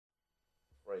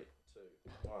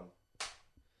One.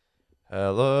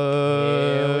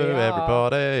 Hello, Here we are.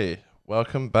 everybody.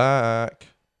 Welcome back.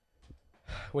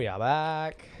 We are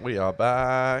back. We are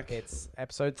back. It's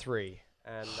episode 3,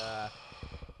 and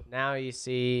now you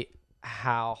see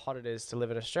how hot it is to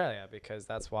live in Australia, because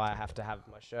that's why I have to have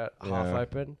my shirt half Yeah.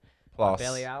 open, Plus, my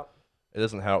belly out. it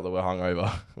doesn't help that we're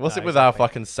hungover. What's No, it with our exactly.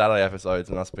 fucking Saturday episodes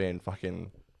and us being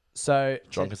fucking... So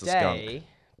Drunk as a skunk.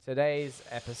 today's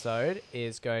episode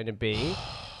is going to be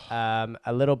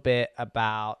a little bit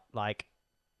about like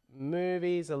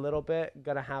movies, a little bit.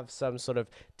 Gonna have some sort of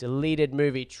deleted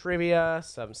movie trivia,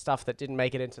 some stuff that didn't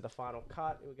make it into the final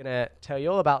cut. We're gonna tell you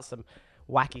all about some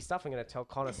wacky stuff. I'm gonna tell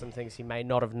Connor some things he may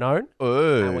not have known, and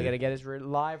we're Ooh. gonna get his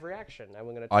live reaction. And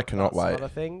we're gonna I talk cannot about some wait. other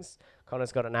things.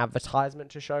 Connor's got an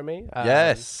advertisement to show me.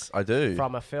 Yes, I do.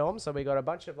 From a film. So we got a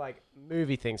bunch of like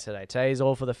movie things today. Today's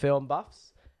all for the film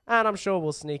buffs, and I'm sure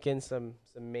we'll sneak in some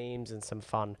memes and some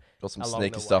fun. Got some along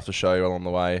sneaky the stuff way. to show you along the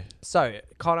way. So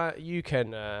Connor, you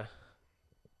can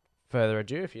further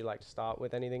ado if you'd like to start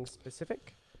with anything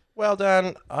specific. Well,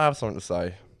 Dan, I have something to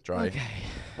say, Dre. Okay.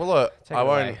 Well, look, Take I it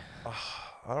won't... away.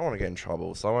 I don't want to get in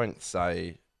trouble, so I won't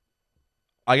say...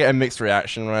 I get a mixed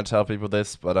reaction when I tell people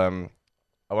this, but I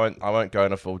won't go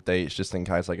into full deets just in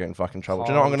case I get in fucking trouble. Do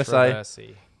you know what I'm gonna say? Do you Controversy.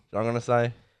 know what I'm gonna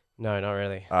say? No, not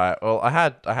really. All right. Well, I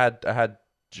had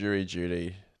jury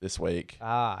duty this week.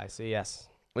 Ah, I see. Yes.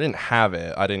 I didn't have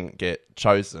it. I didn't get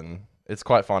chosen. It's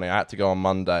quite funny. I had to go on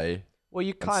Monday Well,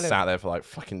 you and kind of. sat there for like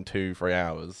fucking 2-3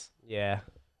 hours, Yeah.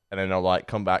 and then I'll like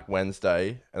come back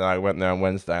Wednesday, and I went there on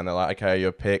Wednesday, and they're like, okay,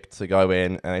 you're picked to go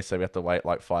in, and they said we have to wait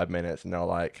like 5 minutes, and they're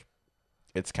like,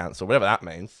 it's cancelled, whatever that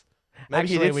means. Maybe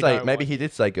Actually, he did we say. don't Maybe want- he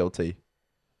did say guilty.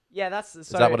 Yeah, that's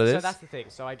so. that what it so is? that's the thing.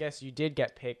 So I guess you did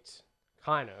get picked,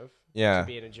 kind of, Yeah. to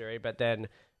be in a jury, but then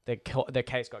the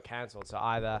case got cancelled. So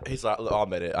either. He's like, look, I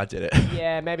admit it. I did it.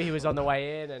 Yeah, maybe he was on the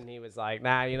way in and he was like,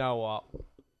 nah, you know what?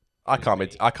 I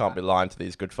can't be lying to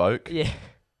these good folk. Yeah.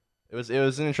 It was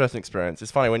an interesting experience.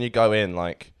 It's funny when you go in,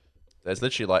 like, there's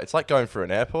literally like, it's like going through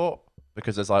an airport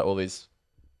because there's like all these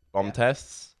bomb Yeah.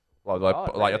 tests. Like Oh,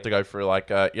 you have to really? go through like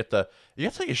you have to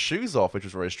take your shoes off, which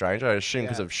was very strange. I assume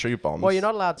because Yeah. of shoe bombs. Well, you're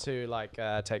not allowed to like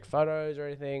take photos or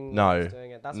anything. No. whilst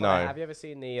doing it. That's what No. have you ever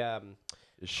seen the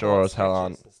You sure as hell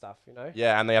aren't. sketches and stuff, you know?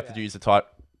 Yeah, and they have to Yeah. use the type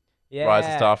Yeah. rise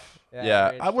and stuff. Yeah, Yeah,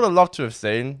 very I would have loved to have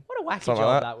seen. What a wacky Something job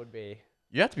like that would be.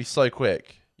 You have to be so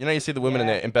quick. You know, you see the women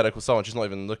Yeah. in Better Call Saul, and she's not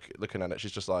even looking at it.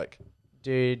 She's just like,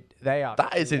 Dude, they are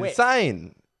that is quick.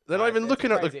 insane. They're not No, even it's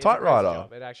looking at crazy- the it's a crazy typewriter.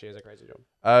 job. It actually is a crazy job.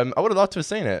 I would have loved to have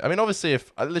seen it. I mean, obviously,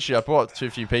 if I brought to a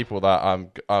few people that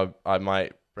I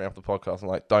might bring up the podcast and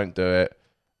like, don't do it.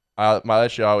 I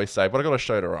always say, but I got a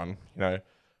show to run, you know.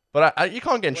 But you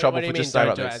can't get in trouble what do for you mean just saying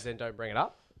don't about do it, this. as in don't bring it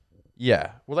up?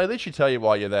 Yeah. Well, they literally tell you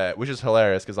while you're there, which is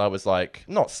hilarious because I was like,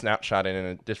 not Snapchatting in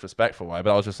a disrespectful way,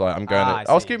 but I was just like, I'm going Ah,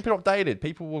 to. I was see. keeping people updated.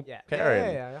 People were Yeah.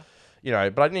 caring. Yeah. You know,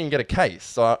 but I didn't even get a case.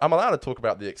 So I'm allowed to talk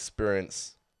about the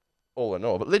experience all in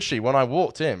all. But literally, when I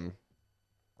walked in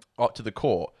up to the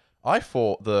court, I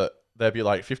thought that there'd be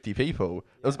like 50 people.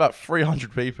 There was about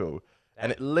 300 people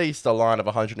and at least a line of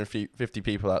 150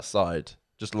 people outside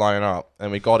just lining up.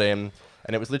 And we got in,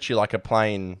 and it was literally like a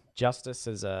plain Justice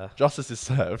is a justice is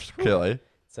served, clearly.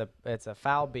 it's a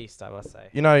foul beast, I must say.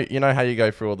 You know how you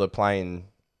go through all the plain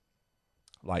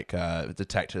like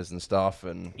detectors and stuff,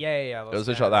 and Yeah. it was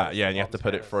just like that. Yeah, and you have to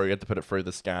put it through. You have to put it through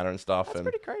the scanner and stuff. That's and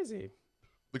pretty crazy.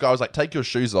 the guy was like, "Take your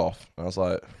shoes off." And I was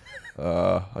like,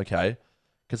 okay.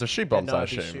 Because there's shoe bombs, no, I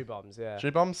it'd be assume. shoe bombs, yeah. Shoe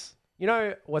bombs? You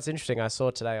know what's interesting? I saw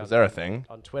today Is there a thing?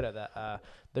 on Twitter that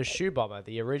the shoe bomber,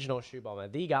 the original shoe bomber,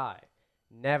 the guy,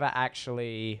 never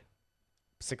actually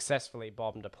successfully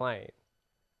bombed a plane.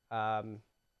 And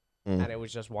it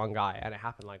was just one guy, and it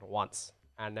happened like once.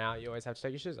 And now you always have to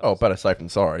take your shoes off. Oh, better safe than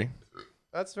sorry.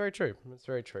 That's very true. That's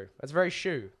very true. That's very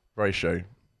shoe. Very shoe.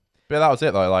 But that was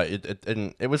it though. Like it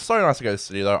didn't. It was so nice to go to the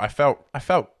city though. I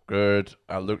felt good.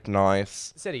 I looked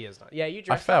nice. The city is not. Yeah, you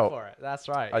dressed felt- up for it. That's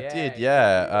right. I Yeah, did, you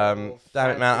yeah. little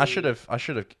Damn it, man. I fancy-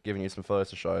 should have given you some photos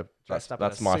to show. Dressed up in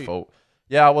That's a my suit. fault.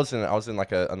 Yeah, I was in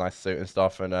like a nice suit and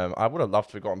stuff, and I would have loved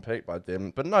to have gotten picked, but I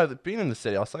didn't. But no, being in the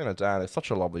city, I was saying to Dan, it's such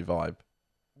a lovely vibe.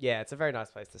 Yeah, it's a very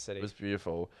nice place, the city. It was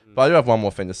beautiful. But I do have one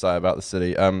more thing to say about the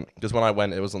city. Because when I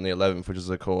went, it was on the 11th, which is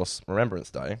of course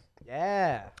Remembrance Day.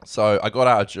 Yeah. So I got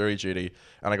out of jury duty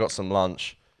and I got some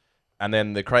lunch, and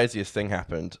then the craziest thing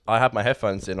happened. I had my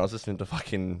headphones in. I was listening to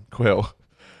fucking Quill,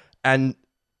 and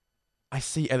I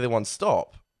see everyone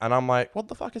stop, and I'm like, "What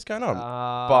the fuck is going on?"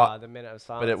 but- the minute of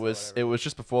silence. But it or was whatever.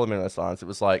 just before the minute of silence. It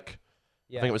was like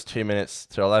Yeah. I think it was 2 minutes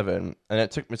to 11, and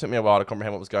it took me a while to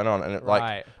comprehend what was going on. And it, like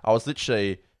Right. I was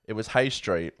literally, it was Hay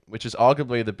Street, which is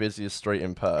arguably the busiest street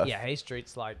in Perth. Yeah, Hay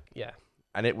Street's like, yeah.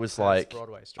 and it was That's like,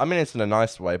 Broadway Street. I mean, it's in a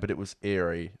nice way, but it was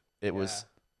eerie. It was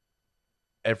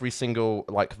every single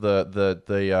like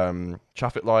the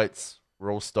traffic lights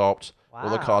were all stopped. All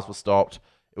the cars were stopped.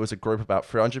 It was a group of about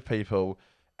 300 people,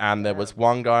 and there was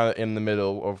one guy in the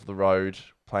middle of the road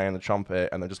playing the trumpet,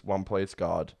 and then just one police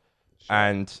guard. Sure.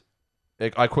 And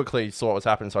I quickly saw what was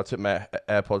happening, so I took my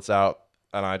AirPods out,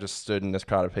 and I just stood in this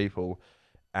crowd of people,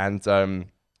 and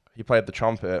he played the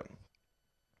trumpet.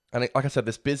 And like I said,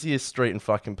 this busiest street in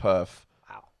fucking Perth,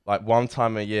 Wow. like one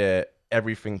time a year,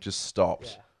 everything just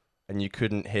stopped, Yeah. and you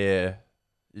couldn't hear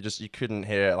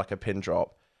like a pin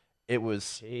drop. It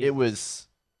was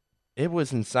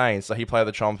insane. So he played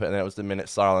the trumpet, and then it was the minute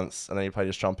silence, and then he played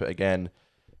his trumpet again,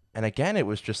 and again it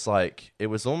was just like it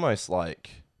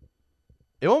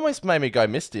almost made me go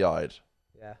misty eyed.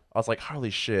 Yeah. I was like, holy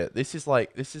shit, this is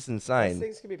insane. These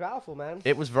things can be powerful, man.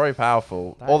 It was very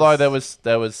powerful. That Although is-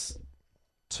 there was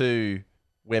 2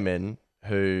 women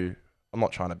who, I'm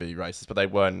not trying to be racist, but they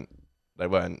weren't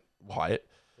white,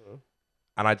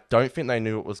 and I don't think they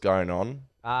knew what was going on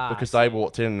because they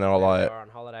walked in and they were They like, were on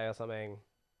holiday or something.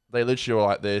 they literally were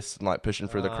like this and like pushing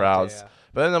through the Oh, crowds. dear.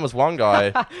 But then there was one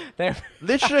guy, they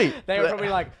literally, were probably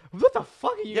like, "What the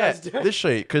fuck are you guys doing?"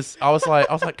 literally, because I was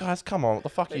like, guys, come on, what the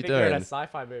fuck are They you think you're in a doing?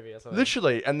 sci-fi movie or something.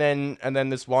 Literally, and then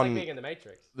this It's like one. being in the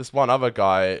Matrix. This one other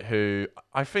guy who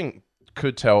I think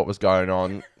could tell what was going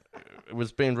on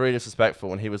was being really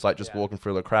disrespectful, and he was like just walking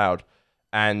through the crowd,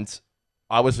 and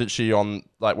I was literally on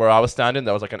like where I was standing.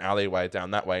 There was like an alleyway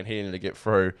down that way, and he needed to get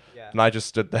through, Yeah. and I just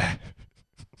stood there,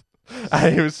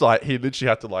 and he was like, he literally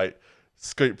had to like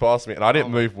scoot past me, and I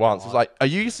didn't move once. I was like, are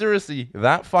you seriously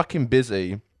that fucking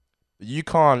busy that you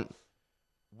can't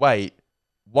wait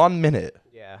 1 minute?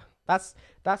 Yeah. That's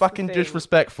Fucking the thing.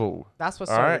 disrespectful. That's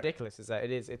what's All so right? ridiculous is that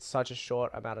it's such a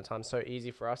short amount of time, so easy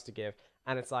for us to give,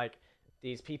 and it's like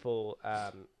these people.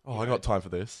 Oh, I got time for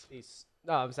this.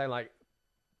 I'm saying like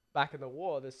back in the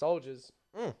war, the soldiers,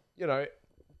 Mm. you know,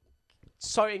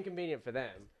 so inconvenient for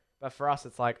them, but for us,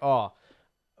 it's like, oh,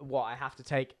 what, I have to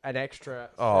take an extra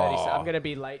 30 Oh. I'm gonna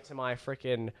be late to my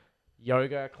freaking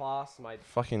yoga class, my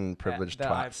Fucking privileged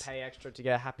that I twats. pay extra to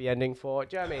get a happy ending for.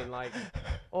 Do you know what I mean? Like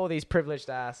all these privileged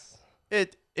ass.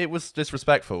 It was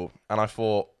disrespectful, and I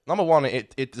thought, number one,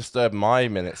 it disturbed my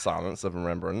minute silence of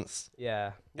remembrance,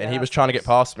 Yeah. and he was trying to get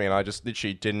past me, and I just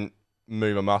literally didn't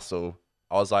move a muscle.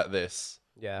 I was like this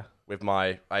Yeah. with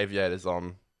my aviators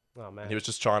on. Oh man. He was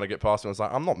just trying to get past me. I was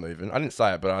like, I'm not moving. I didn't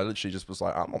say it, but I literally just was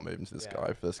like, I'm not moving to this Yeah.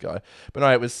 guy for this guy. But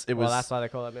no, it was. Well, that's why they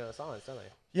call it minute of silence, don't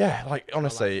they? Yeah, like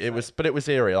honestly, to it was, but it was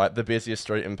eerie, like the busiest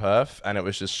street in Perth, and it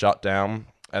was just shut down,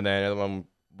 and then everyone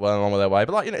went along with their way.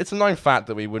 But like, you know, it's a known fact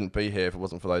that we wouldn't be here if it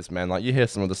wasn't for those men. Like, you hear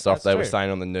some of the stuff That's they were true.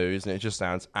 saying on the news, and it just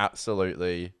sounds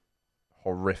absolutely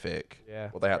horrific. Yeah.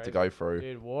 What they had to go through.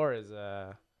 Dude, war is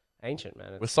ancient,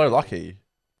 man. We're It's so crazy. lucky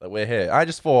that we're here. I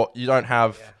just thought you don't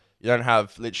have Yeah.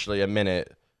 literally a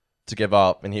minute to give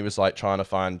up, and he was like trying to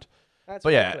find. That's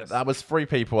But yeah, ridiculous. that was 3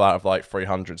 people out of like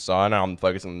 300. So I know I'm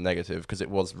focusing on the negative because it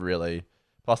was really.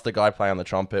 Plus the guy playing the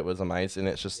trumpet was amazing.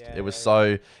 It's just Yeah, it was yeah, so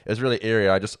it was really eerie.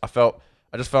 I just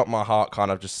felt my heart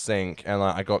kind of just sink, and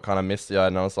like I got kind of misty eyed,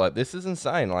 and I was like, this is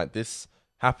insane. Like this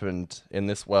happened in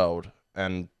this world,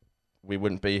 and we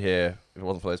wouldn't be here if it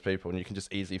wasn't for those people. And you can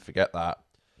just easily forget that.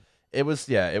 It was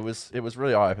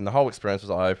really eye opening. The whole experience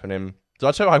was eye opening. Did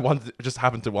I tell you I just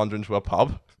happened to wander into a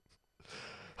pub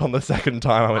on the second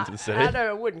time I went to the city?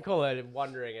 I wouldn't call it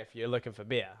wondering if you're looking for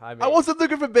beer. I mean, I wasn't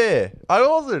looking for beer. I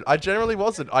wasn't. I generally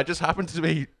wasn't. I just happened to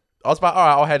be. I was about, all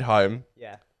right, I'll head home.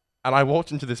 Yeah. And I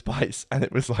walked into this place, and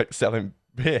it was like selling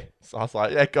beer. So I was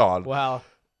like, yeah, go on. Well,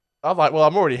 I was like, well,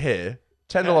 I'm already here.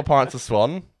 $10 pints of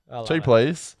Swan. I love 2, it.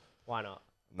 please. Why not?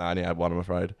 No, I only had one, I'm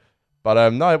afraid.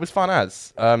 But no, it was fun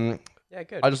as. Yeah,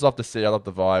 good. I just love the city. I love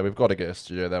the vibe. We've got to get a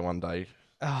studio there one day.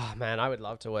 Oh man, I would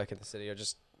love to work in the city or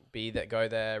just go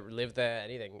there, live there,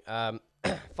 anything.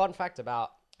 Fun fact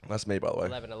about That's me, by the way.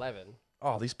 1111.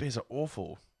 Oh, these beers are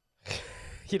awful.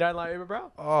 You don't like Uber,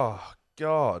 bro? Oh,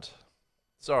 God.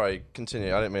 Sorry,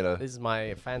 continue. I didn't mean to. This is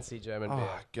my fancy German beer.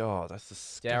 Oh, God, that's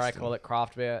disgusting. Dare I call it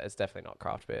craft beer? It's definitely not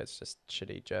craft beer. It's just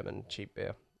shitty German cheap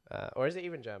beer. Or is it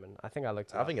even German? I think I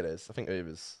looked it I up. think it is. I think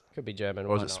Uber's. Could be German.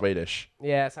 Or is why it not? Swedish?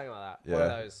 Yeah, something like that. One of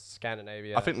Yeah. those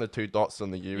Scandinavia. I think the 2 dots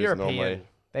on the U is European. normally.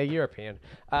 They're European.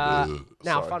 Now,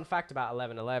 Sorry. fun fact about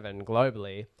 11/11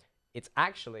 globally, it's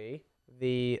actually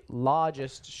the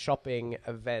largest shopping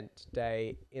event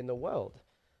day in the world.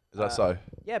 Is that so?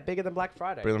 Yeah, bigger than Black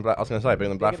Friday. Bigger than Black. I was going to say bigger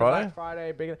than Black Bigger than Friday. Black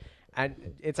Friday, bigger,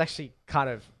 and it's actually kind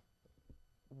of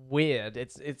weird.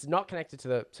 It's not connected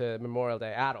to Memorial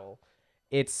Day at all.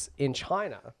 it's in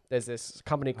China. There's this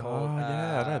company called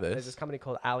yeah, I know this. There's this company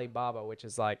called Alibaba, which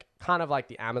is like kind of like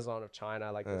the Amazon of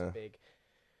China, like this big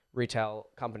retail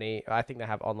company. I think they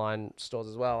have online stores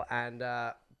as well. And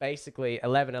basically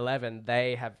 11/11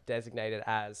 they have designated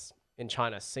as in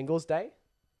China Singles Day.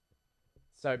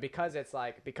 So because it's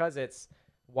 1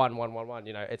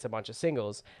 it's a bunch of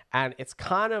singles, and it's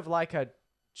kind of like a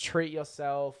treat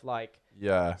yourself, like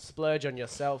splurge on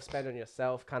yourself, spend on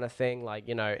yourself kind of thing. Like,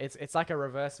 it's like a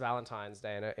reverse Valentine's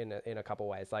Day in a couple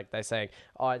ways. Like they're saying,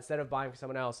 oh, instead of buying for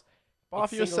someone else, buy for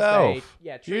Singles yourself. Day.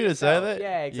 Yeah, you treat deserve yourself. it.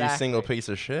 Yeah, exactly. You single piece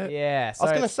of shit. Yeah, I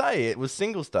was gonna say it was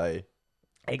Singles Day.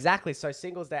 Exactly. So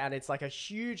Singles Day, and it's like a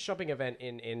huge shopping event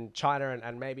in China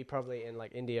and maybe probably in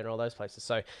like India and all those places.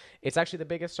 So it's actually the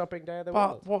biggest shopping day of the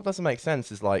world. But what doesn't make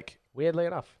sense is like, weirdly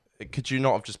enough, could you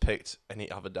not have just picked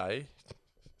any other day?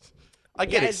 I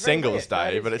get it's very Singles weird.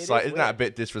 Day, No, but it it's like, is isn't that a weird.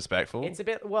 bit disrespectful? It's a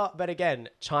bit but again,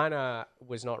 China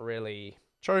was not really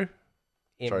True.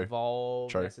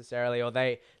 involved True. necessarily, or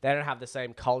they don't have the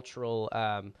same cultural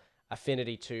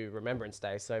affinity to Remembrance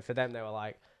Day. So for them, they were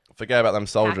like, Forget about them how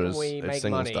soldiers. can we It's make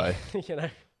Singles money?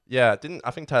 Day. Yeah,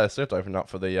 I think Taylor Swift opened up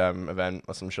for the event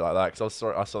or some shit like that? Because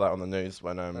I saw that on the news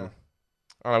when I don't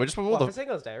know, we just put all for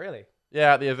Singles Day, really?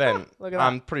 at the event. Look at that.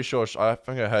 I'm pretty sure I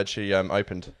think I heard she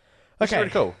opened. It's really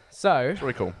cool. So It's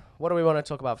really cool. what do we want to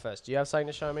talk about first? Do you have something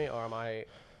to show me, or am I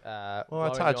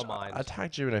blowing your mind? I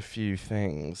tagged you in a few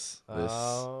things.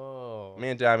 Oh. Me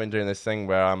and Dan have been doing this thing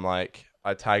where I'm like,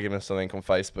 I tag him in something on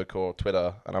Facebook or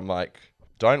Twitter, and I'm like,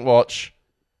 don't watch.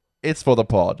 It's for the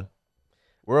pod.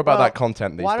 We're about that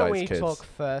content these days, kids. Why don't we kids. talk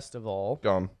first of all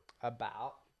Go on.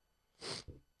 about...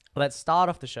 Let's start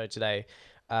off the show today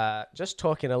just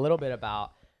talking a little bit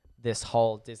about this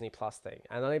whole Disney Plus thing.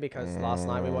 And only because last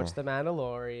night we watched The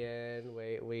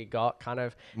Mandalorian. We got kind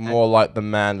of... More like the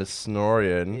man to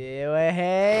Snorian.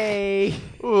 Hey!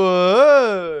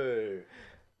 Whoa!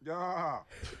 Yeah.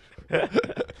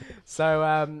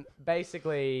 So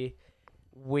basically,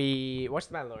 we watched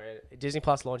The Mandalorian. Disney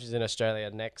Plus launches in Australia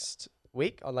next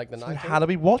week on like the 19th. How do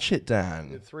we watch it,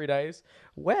 Dan? In 3 days.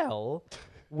 Well,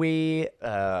 we...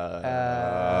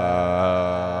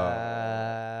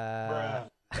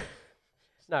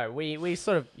 No, we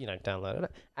sort of, downloaded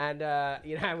it. And,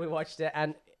 we watched it.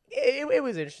 And it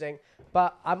was interesting.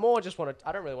 But I don't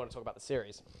really want to talk about the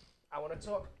series. I want to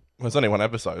talk There's only one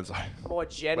episode, so. more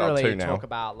generally two now. talk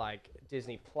about like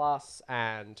Disney Plus.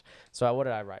 And so what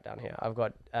did I write down here? I've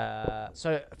got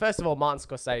so first of all, Martin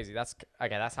Scorsese.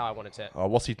 That's how I wanted to Oh,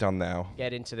 what's he done now?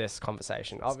 get into this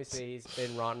conversation. Obviously he's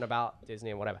been ranting about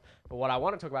Disney and whatever, but what I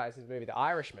want to talk about is his movie The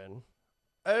Irishman.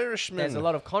 Irishman. There's a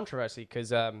lot of controversy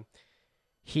because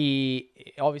he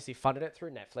obviously funded it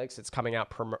through Netflix. It's coming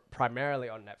out primarily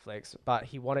on Netflix, but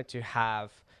he wanted to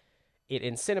have it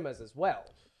in cinemas as well.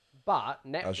 But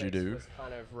Netflix was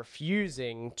kind of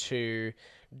refusing to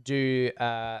do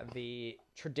the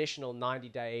traditional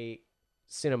 90-day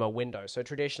cinema window. So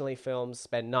traditionally, films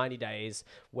spend 90 days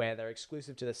where they're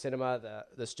exclusive to the cinema.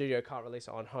 The studio can't release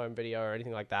it on home video or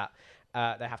anything like that.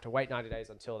 They have to wait 90 days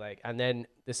and then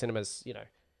the cinemas,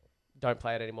 don't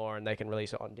play it anymore, and they can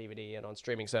release it on DVD and on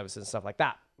streaming services and stuff like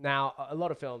that. Now, a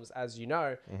lot of films, as you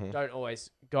know, don't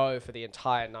always go for the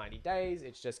entire 90 days.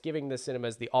 It's just giving the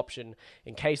cinemas the option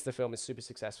in case the film is super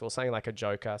successful, something like a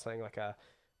Joker, something like a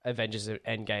Avengers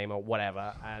Endgame or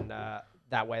whatever, and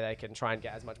that way they can try and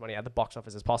get as much money at the box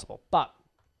office as possible. But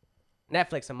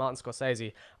Netflix and Martin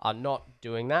Scorsese are not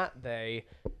doing that. They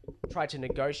tried to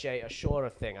negotiate a shorter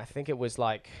thing. I think it was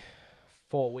like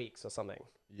 4 weeks or something.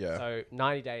 Yeah. So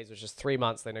 90 days was just 3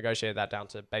 months. They negotiated that down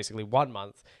to basically 1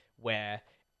 month where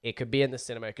it could be in the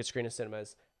cinema, it could screen in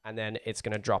cinemas, and then it's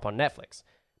going to drop on Netflix.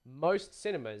 Most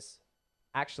cinemas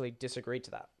actually disagreed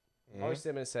to that. Most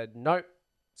cinemas said, nope,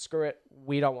 screw it.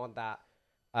 We don't want that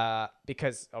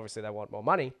because obviously they want more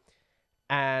money.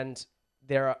 And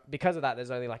because of that,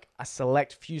 there's only like a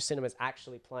select few cinemas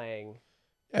actually playing.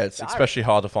 Yeah, it's especially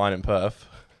hard to find in Perth.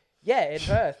 Yeah, in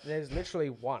Perth, there's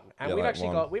literally one, and Yeah, we've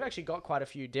like actually got quite a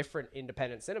few different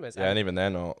independent cinemas. Yeah, and even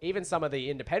they're not. Even some of the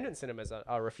independent cinemas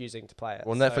are refusing to play it.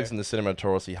 Well, Netflix and the cinema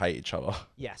notoriously hate each other.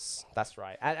 Yes, that's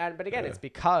right. But again, it's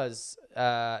because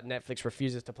Netflix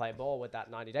refuses to play ball with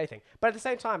that 90-day thing. But at the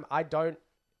same time, I don't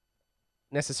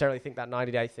necessarily think that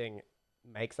 90-day thing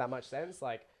makes that much sense.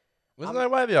 Like, There's no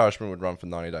way The Irishman would run for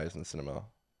 90 days in the cinema.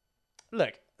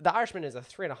 look, The Irishman is a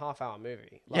 3.5-hour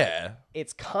movie. Like, Yeah.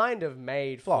 it's kind of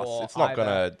made Plus, for it's not either-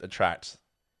 going to attract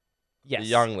Yes, the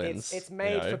younglings. It's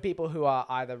made you know. for people who are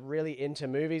either really into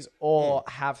movies or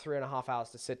have 3.5 hours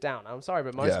to sit down. I'm sorry,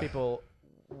 but most Yeah. people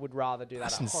would rather do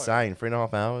that That's at home. insane.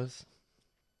 3.5 hours.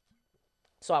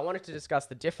 So I wanted to discuss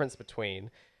the difference between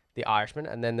The Irishman,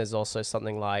 and then there's also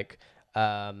something like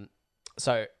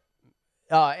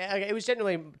it was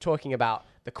generally talking about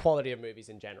the quality of movies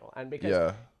in general, and because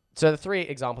Yeah. so the three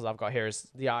examples I've got here is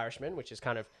The Irishman, which is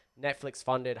kind of Netflix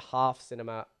funded, half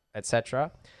cinema,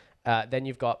 etc. Then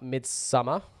you've got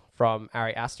Midsummer from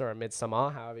Ari Aster, or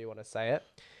Midsummer, however you want to say it,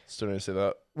 Still didn't see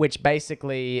that. which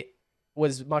basically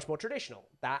was much more traditional.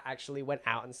 That actually went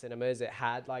out in cinemas. It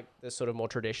had like the sort of more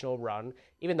traditional run,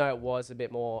 even though it was a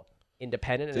bit more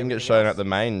independent. And Didn't get everything shown else. at the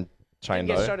main chain Didn't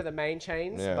get though. shown to the main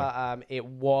chains, Yeah. but it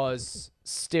was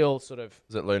still sort of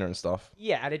Is it Luna and stuff?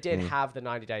 yeah, and it did have the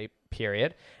 90-day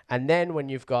period. And then when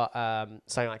you've got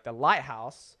something like The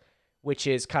Lighthouse, which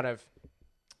is kind of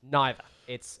neither.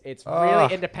 It's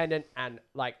really independent and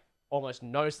like almost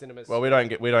no cinemas. Well, we don't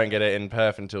get it in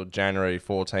Perth until January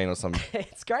 14 or some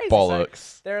it's crazy. So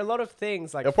bollocks. there are a lot of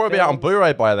things like It'll probably be out on films-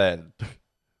 Blu-ray by then.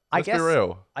 I Let's guess be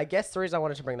real. I guess the reason I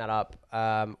wanted to bring that up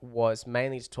was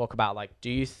mainly to talk about like, do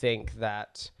you think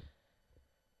that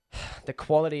the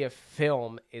quality of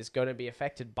film is going to be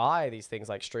affected by these things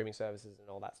like streaming services and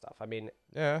all that stuff? I mean,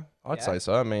 Yeah, I'd Yeah. say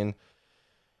so. I mean,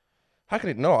 how can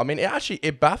it not? I mean,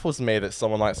 it baffles me that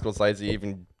someone like Scorsese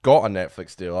even got a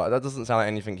Netflix deal. Like, that doesn't sound like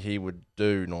anything he would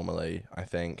do normally, I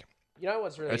think. you know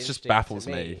what's really It just interesting baffles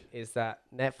to me. is that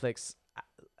Netflix,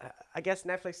 I guess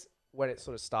Netflix, when it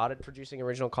sort of started producing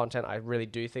original content, I really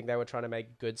do think they were trying to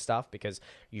make good stuff, because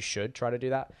you should try to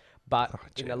do that. But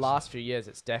in the jeez. last few years,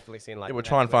 it's definitely seen like It would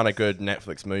try and find a Netflix- good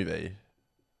Netflix movie.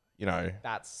 You know,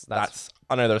 That's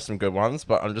I know there's some good ones,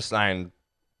 but I'm just saying,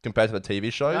 compared to the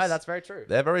TV shows, no, that's very true.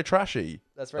 they're very trashy.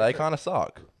 That's very They true. kind of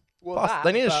suck. Well, Plus, that,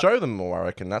 they need to but- show them more, I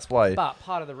reckon. That's why. But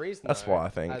part of the reason, That's though, why I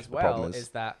think as the problem well, is- is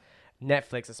that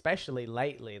Netflix, especially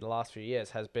lately, the last few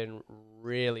years, has been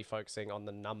really focusing on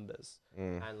the numbers.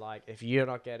 And like, if you're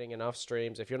not getting enough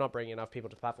streams, if you're not bringing enough people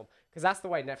to the platform, because that's the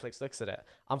way Netflix looks at it.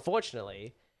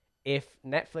 Unfortunately, if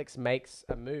Netflix makes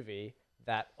a movie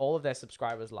that all of their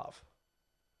subscribers love,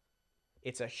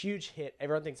 it's a huge hit.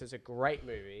 Everyone thinks it's a great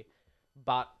movie,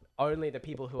 but only the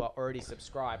people who are already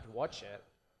subscribed watch it.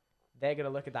 They're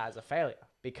gonna look at that as a failure,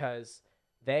 because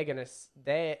they're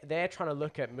trying to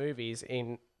look at movies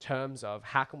in terms of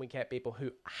how can we get people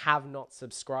who have not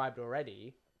subscribed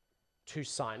already to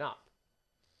sign up.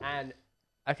 And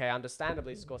okay,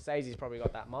 understandably, Scorsese's probably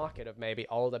got that market of maybe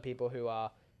older people who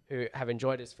have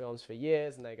enjoyed his films for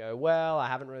years, and they go, well, I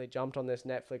haven't really jumped on this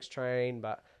Netflix train,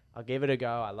 but I'll give it a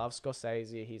go. I love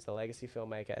Scorsese. He's the legacy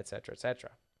filmmaker, etc., etc.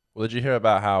 Well, did you hear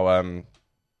about how,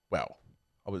 well,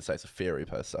 I wouldn't say it's a theory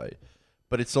per se,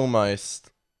 but it's almost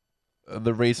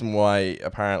the reason why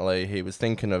apparently he was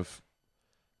thinking of,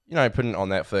 putting it on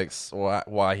Netflix, or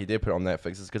why he did put it on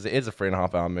Netflix, is because it is a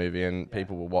 3.5-hour movie and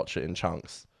people will watch it in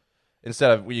chunks.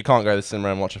 Instead of, you can't go to the cinema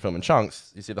and watch a film in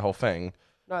chunks, you see the whole thing.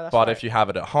 No, that's But right. if you have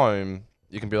it at home,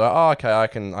 you can be like, oh, okay, I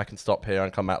can stop here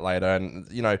and come back later. And,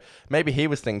 maybe he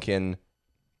was thinking,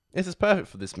 this is perfect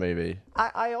for this movie.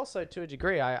 I also, to a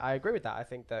degree, I agree with that. I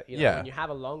think that Yeah. when you have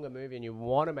a longer movie and you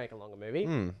want to make a longer movie,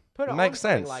 put it It on makes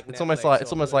something sense. like It's Netflix almost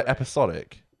like or Blu-ray.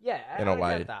 episodic Yeah, in a I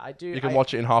way. get that. I do. You can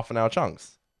watch it in half-an-hour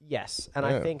chunks. Yes, and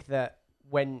Yeah. I think that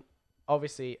when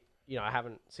obviously, I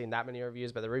haven't seen that many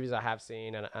reviews, but the reviews I have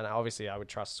seen, and obviously I would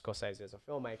trust Scorsese as a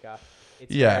filmmaker.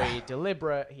 It's Yeah. very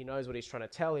deliberate. He knows what he's trying to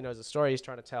tell. He knows the story he's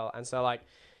trying to tell. And so, like,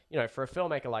 for a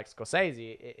filmmaker like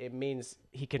Scorsese, it means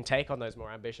he can take on those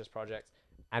more ambitious projects,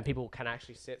 and people can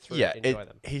actually sit through Yeah, and enjoy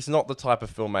them. he's not the type of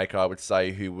filmmaker I would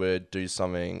say who would do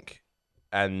something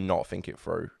and not think it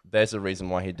through. There's a reason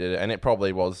why he did it, and it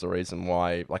probably was the reason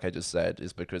why, like I just said,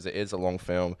 is because it is a long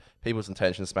film. People's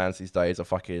attention spans these days are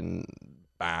fucking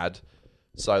bad.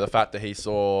 So the fact that he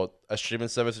saw a streaming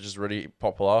service which is really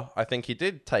popular, I think he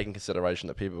did take in consideration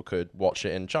that people could watch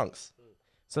it in chunks.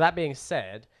 So that being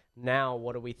said, now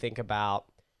what do we think about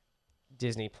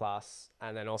Disney Plus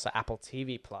and then also Apple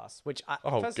TV Plus? Which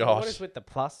Oh, first of all, what gosh. is with the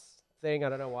Plus thing? I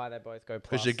don't know why they both go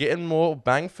Plus. Because you're getting more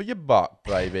bang for your buck,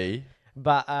 baby.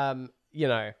 But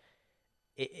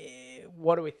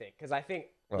what do we think? Because I think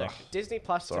look, Ugh, Disney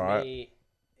Plus to alright. me,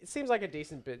 it seems like a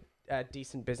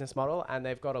decent business model, and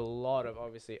they've got a lot of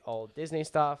obviously old Disney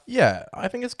stuff. Yeah, I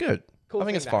think it's good. Cool I think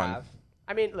thing it's to fine. have.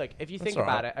 I mean, look, if you think That's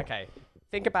about it, okay,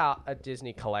 think about a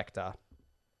Disney collector.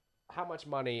 How much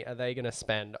money are they going to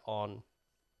spend on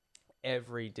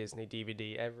every Disney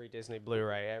DVD, every Disney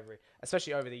Blu-ray,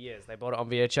 especially over the years? They bought it on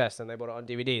VHS, then they bought it on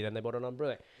DVD, then they bought it on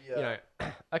Blu-ray.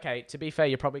 Okay, to be fair,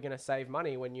 you're probably going to save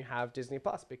money when you have Disney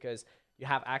Plus, because you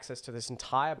have access to this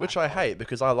entire Which I hate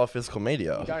because I love physical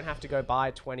media. You don't have to go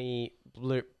buy 20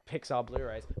 Pixar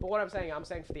Blu-rays. But what I'm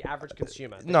saying for the average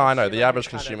consumer. No, I know. The consumer average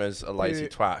who kind of- consumer's a lazy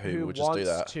twat who would just do wants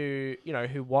that. To,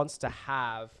 who wants to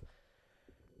have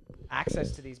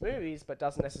access to these movies, but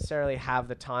doesn't necessarily have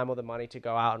the time or the money to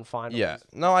go out and find. Yeah, all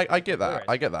these no, I get that. Blu-rays.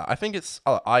 I get that. I think it's.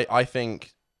 I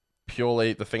think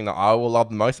purely the thing that I will love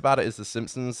the most about it is The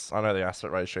Simpsons. I know the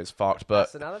aspect ratio is fucked, but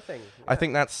That's another thing. I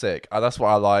think that's sick. That's what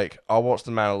I like. I'll watch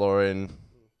The Mandalorian,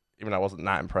 even though I wasn't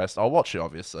that impressed. I'll watch it,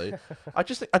 obviously. I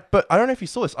just think, but I don't know if you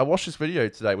saw this. I watched this video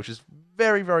today, which is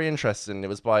very, very interesting. It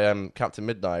was by Captain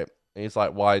Midnight. And he's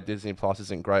like, why Disney Plus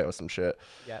isn't great or some shit.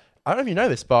 Yeah. I don't know if you know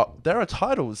this, but there are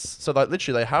titles. So like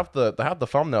literally, they have the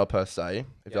thumbnail per se,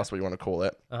 if Yeah. that's what you want to call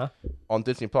it, Uh-huh. on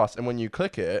Disney Plus. And when you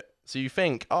click it, so you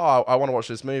think, oh, I want to watch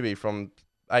this movie from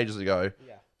ages ago,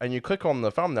 Yeah. and you click on the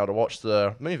thumbnail to watch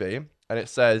the movie, and it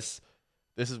says,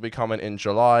 this will be coming in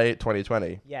July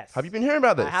 2020. Yes. Have you been hearing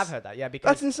about this? I have heard that. Yeah, because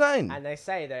That's insane. and they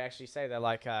actually say they're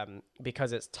like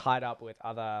because it's tied up with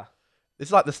other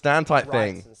It's like the Stan type rights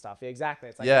thing. and stuff. Yeah, exactly.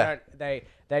 It's like Yeah. they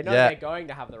know Yeah. they're going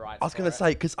to have the rights. I was for gonna it. say,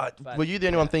 because But- were you the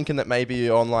only one thinking that maybe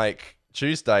on like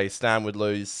Tuesday Stan would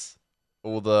lose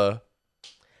all the?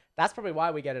 That's probably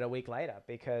why we get it a week later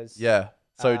because Yeah.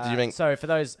 So do you think? So for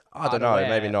those I don't know.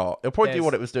 Maybe not. It'll probably do there's-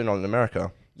 what it was doing on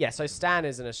America. Yeah, so Stan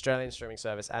is an Australian streaming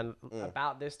service, and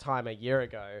about this time a year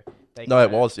ago, they No, got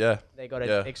it was. Yeah. they got an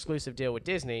Yeah. exclusive deal with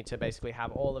Disney to basically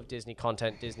have all of Disney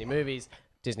content, Disney movies,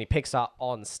 Disney Pixar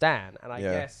on Stan, and I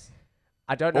Yeah. guess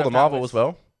I don't know All the if that Marvel was- as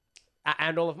well.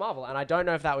 and all of Marvel. And I don't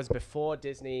know if that was before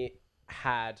Disney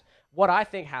had. What I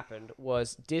think happened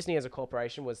was Disney as a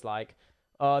corporation was like,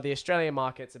 oh, the Australian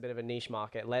market's a bit of a niche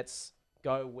market. Let's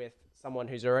go with someone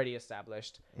who's already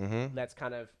established. Mm-hmm. Let's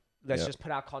Yeah. just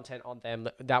put our content on them.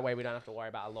 That way we don't have to worry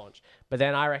about a launch. But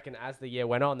then I reckon as the year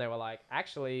went on, they were like,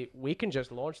 actually, we can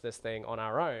just launch this thing on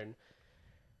our own.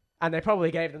 And they probably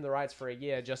gave them the rights for a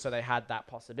year just so they had that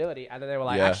possibility. And then they were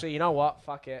like, Yeah. actually, you know what?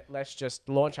 Fuck it. Let's just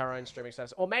launch our own streaming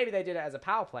service. Or maybe they did it as a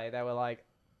power play. They were like,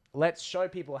 let's show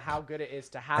people how good it is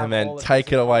to have And then all of take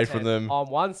Disney it away content from them on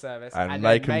one service And then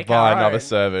make them our buy another own.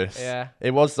 service. Yeah.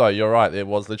 It was though. You're right. It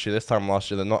was literally this time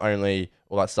last year that not only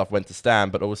all that stuff went to Stan,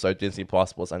 but also Disney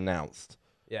Plus was announced.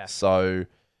 Yeah. So,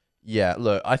 yeah.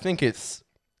 Look, I think it's.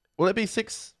 Will it be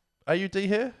 6 AUD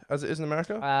here as it is in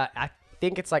America? I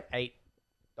think it's like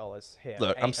 $8 here.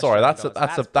 Look, $8 I'm sorry. That's Australian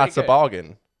dollars. a pretty good.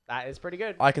 bargain. That is pretty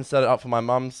good. I can set it up for my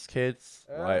mum's kids.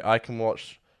 Yeah. Like I can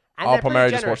watch. And I'll they're pretty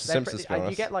primarily just generous. watch The They're Simpsons, to be You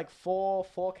honest. get like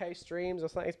 4K streams or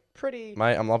something. It's pretty.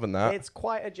 Mate, I'm loving that. It's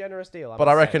quite a generous deal. But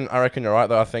I reckon you're right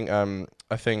though. I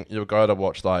think you'll go to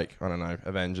watch like I don't know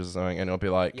Avengers or something, and it'll be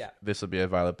like Yeah. this will be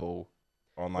available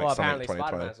on like well, something apparently 2020.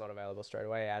 Spider-Man's not available straight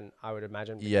away, and I would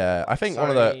imagine. because Yeah, of, I like, think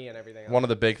Sony and everything one else. of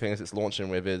the big things it's launching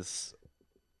with is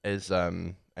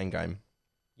Endgame,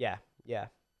 Yeah. which is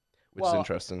Well,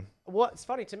 interesting. What's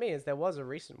funny to me is there was a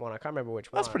recent one. I can't remember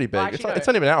which one. That's pretty Well, big. actually, It's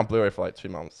no, only been out on Blu-ray for like 2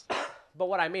 months. But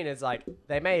what I mean is like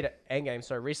they made Endgame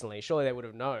so recently. Surely they would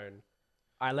have known.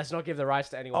 All right, let's not give the rights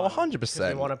to anyone. 100%. because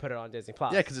we want to put it on Disney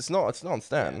Plus. Yeah, because it's not on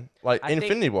Stan. Like I think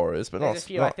Infinity Warriors, but there's not a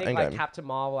few. I not think Endgame. like Captain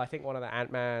Marvel. I think one of the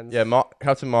Ant-Mans. Yeah,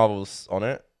 Captain Marvel's on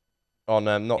it, on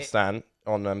not It- Stan,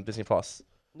 on Disney Plus.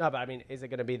 No, but I mean, is it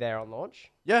going to be there on launch?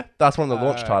 Yeah, that's one of the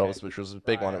launch okay. titles, which was a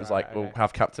big one. Right, It was right, like we'll okay.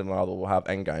 have Captain Marvel, we'll have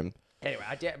Endgame. Anyway,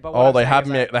 I did. But what Oh, I'm they saying have is,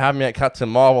 me. like, They have me at Captain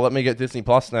Marvel. Let me get Disney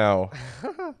Plus now.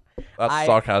 That's I-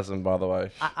 sarcasm, by the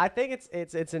way. I think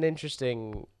it's an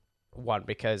interesting one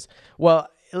because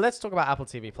let's talk about Apple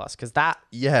TV Plus because that,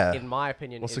 Yeah. in my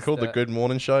opinion, What's is it called? The Good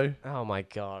Morning Show. Oh my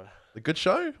god! The Good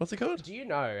Show. What's it called? Do you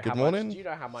know Good how morning? much? Do you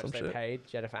know how much Some they shit. paid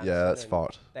Jennifer Aniston? Yeah, that's and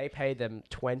fucked. They paid them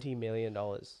 $20 million.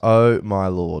 Oh my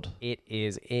lord! It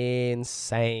is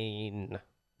insane.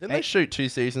 Didn't they shoot 2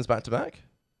 seasons back to back?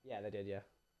 Yeah, they did. Yeah.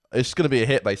 It's gonna be a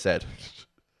hit. They said.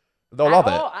 They'll love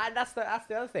it. Oh, and that's the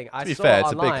other thing. To be fair,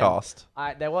 it's a big cast.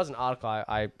 There was an article.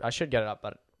 I should get it up,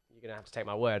 but you're gonna have to take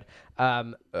my word.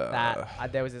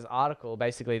 There was this article.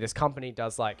 Basically, this company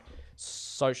does like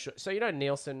social. So you know,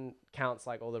 Nielsen counts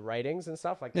like all the ratings and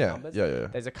stuff, like the Yeah, numbers. yeah.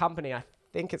 There's a company. I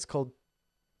think it's called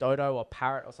Dodo or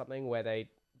Parrot or something, where they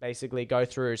basically go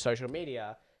through social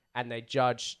media and they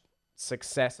judge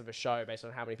success of a show based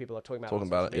on how many people are talking about Talking on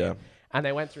about social it, media. And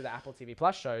they went through the Apple TV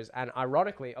Plus shows, and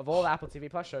ironically, of all the Apple TV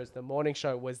Plus shows, the morning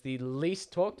show was the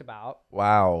least talked about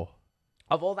Wow.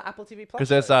 of all the Apple TV Plus. Because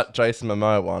there's shows. that Jason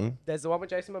Momoa one. There's the one with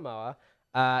Jason Momoa.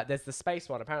 There's the space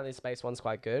one. Apparently, the space one's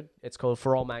quite good. It's called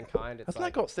For All Mankind. It's Hasn't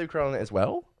like, that got Steve Carell on it as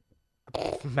well?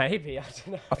 maybe I don't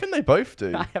know. I think they both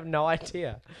do. I have no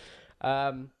idea.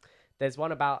 There's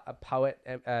one about a poet,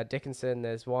 Dickinson.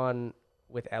 There's one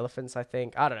with elephants, I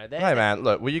think. I don't know. Hey man,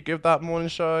 look, will you give that morning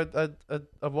show a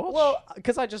watch? Well,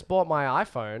 because I just bought my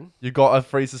iPhone You got a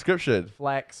free subscription.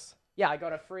 Flex. Yeah, I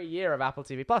got a free year of Apple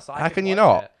TV Plus. So I How could can you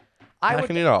watch not? it. How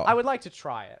can you not? I would like to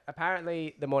try it.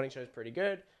 Apparently, the morning show is pretty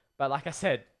good, but like I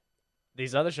said,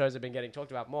 these other shows have been getting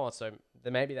talked about more, so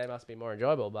then maybe they must be more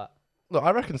enjoyable. But Look,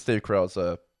 I reckon Steve Carell's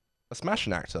a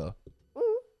smashing actor.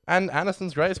 And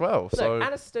Aniston's great as well. So look,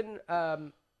 Aniston,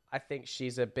 I think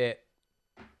she's a bit.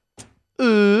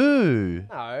 ooh,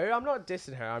 No, I'm not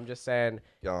dissing her. I'm just saying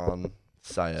go on,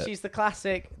 say it. she's the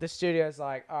classic. The studio's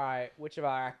like, all right, which of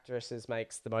our actresses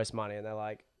makes the most money? And they're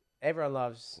like, everyone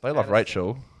loves. They love Aniston.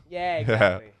 Rachel. Yeah,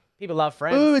 exactly. People love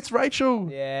Friends. Ooh, it's Rachel.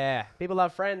 Yeah, people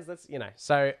love Friends. That's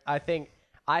So I think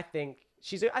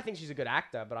she's a good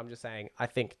actor, but I'm just saying I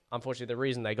think unfortunately the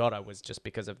reason they got her was just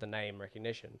because of the name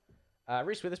recognition.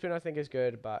 Reese Witherspoon I think is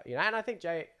good, but and I think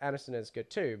Jay Aniston is good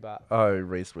too, but Oh,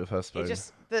 Reese with her spoon. it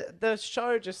just the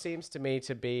show just seems to me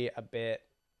to be a bit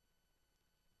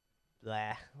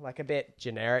bleh, like a bit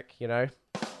generic, Is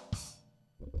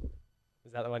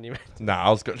that the one you meant? Nah, I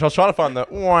was trying to find the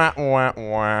wow, wow,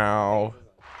 wow.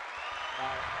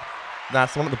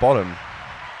 That's the one at the bottom.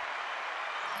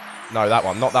 No, that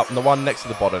one, not that. The one next to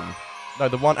the bottom. No,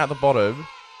 the one at the bottom,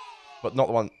 but not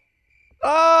the one.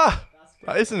 Ah,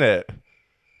 that isn't it.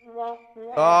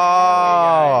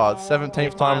 Oh, 17th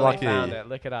time Finally lucky. found it.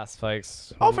 Look at us,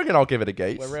 folks. I'm thinking I'll give it a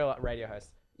Gates. We're real radio hosts.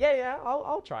 Yeah,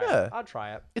 I'll try Yeah. it. I'll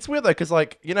try it. It's weird though, because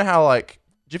like, you know how like,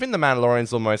 do you think The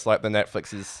Mandalorian's almost like the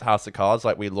Netflix's House of Cards?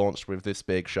 Like we launched with this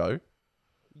big show.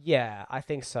 Yeah, I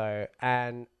think so.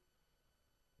 And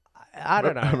I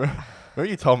don't know. Remember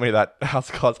you told me that House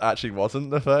of Cards actually wasn't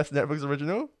the first Netflix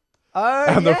original, Oh,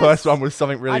 and the yes. first one was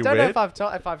something really I don't weird. know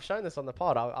if I've shown this on the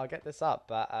pod. I'll get this up,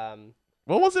 but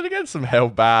What was it again? Some hell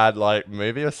bad like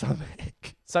movie or something?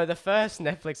 so the first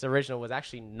Netflix original was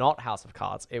actually not House of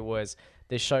Cards. It was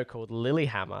this show called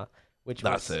Lilyhammer, which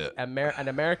That's was it. an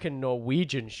American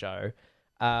Norwegian show,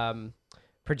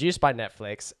 produced by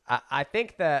Netflix. I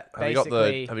think that Have you got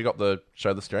basically the Have you got the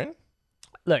show the screen?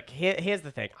 look here's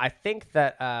the thing. I think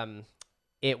that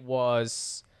it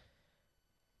was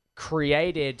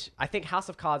created. I think House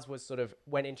of Cards was sort of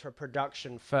went into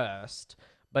production first,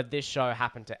 but this show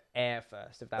happened to air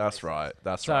first. If that makes That's sense. right.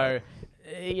 That's So,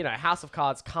 right. House of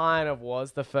Cards kind of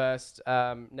was the first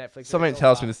Netflix. Something original,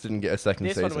 tells me but this didn't get a second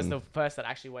this season. one was the first that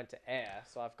actually went to air.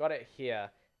 So I've got it here,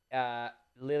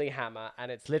 Lilyhammer,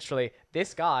 and it's literally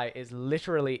this guy is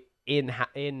literally in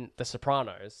The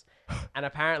Sopranos, and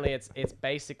apparently it's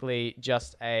basically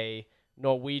just a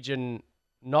Norwegian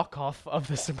knockoff of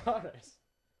The Sopranos.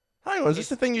 Hang on, is this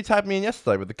the thing you tagged me in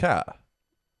yesterday with the cat?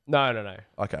 No.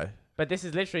 Okay. But this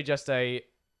is literally just a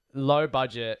low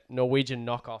budget Norwegian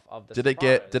knockoff of The Did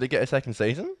Sopranos. it get a second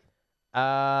season?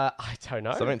 I don't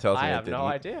know. Something tells me I it have no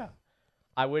didn't. idea.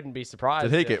 I wouldn't be surprised.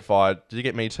 Did he if- get fired? Did he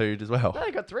get Me Too'd as well? No,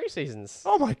 they got 3 seasons.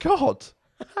 Oh my god!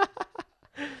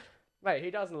 Mate, who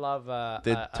doesn't love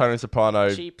Did Tony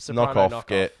Soprano cheap Soprano knockoff?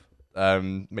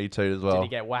 get Me Too'd as well? Did he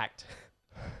get whacked?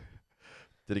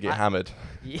 Did he get hammered?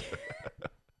 Yeah.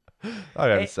 I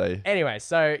don't see. Anyway,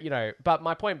 so, but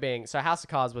my point being, so House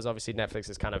of Cards was obviously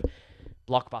Netflix's kind of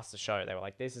blockbuster show. They were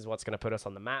like, this is what's going to put us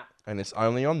on the map. And it's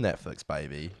only on Netflix,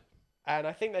 baby. And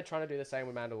I think they're trying to do the same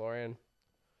with Mandalorian.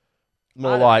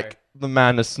 More don't like the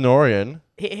Mandalorian.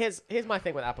 Here's my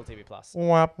thing with Apple TV Plus.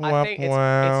 Wap, I wap, think it's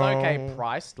wow. okay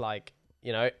priced. Like,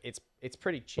 it's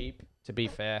pretty cheap, to be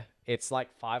fair. It's like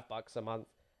 $5 a month.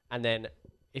 And then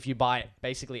if you buy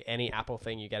basically any Apple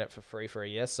thing, you get it for free for a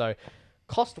year. So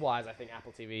cost-wise, I think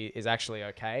Apple TV is actually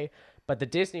okay. But the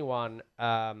Disney one,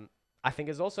 I think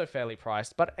is also fairly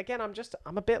priced. But again,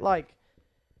 I'm a bit like,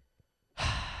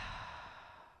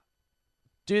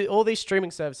 do all these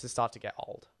streaming services start to get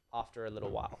old after a little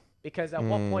while? Because at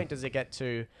what point does it get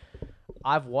to,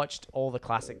 I've watched all the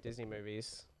classic Disney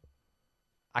movies.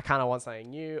 I kind of want something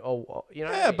new, or what I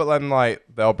Yeah, mean? but then like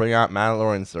they'll bring out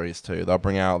Mandalorian series too. They'll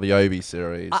bring out the Obi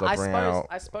series. They'll I bring suppose, out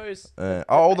I suppose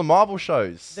all the Marvel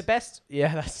shows, the best.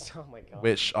 Yeah, that's oh my god.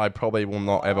 which I probably will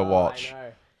not ever Oh, watch. I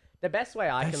know. The best way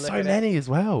I There's can look so at many as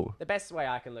well. the best way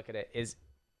I can look at it is,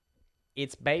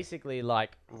 it's basically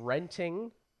like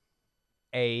renting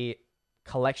a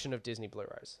collection of Disney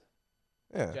Blu-rays.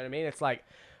 Yeah. Do you know what I mean? It's like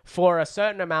for a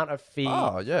certain amount of fee,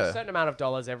 Oh, yeah. a certain amount of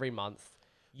dollars every month,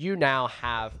 you now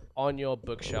have on your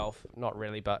bookshelf, not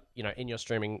really, but in your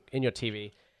streaming, in your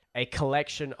TV, a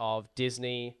collection of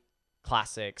Disney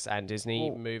classics and Disney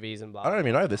movies and blah. I don't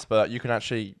even know this, but you can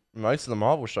actually most of the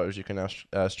Marvel shows you can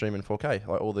now stream in 4K.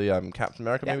 Like all the Captain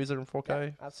America Yeah. movies are in 4K.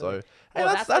 Yeah, absolutely. So hey,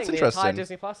 Well, that's the thing, The entire interesting.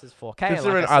 Disney Plus is 4K. and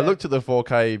Considering like I said- looked at the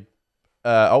 4K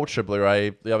Ultra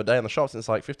Blu-ray the other day in the shops, and it's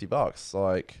like $50.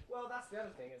 Like, Well, that's the other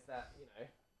thing is that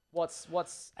what's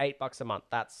 $8 a month?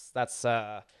 That's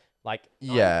like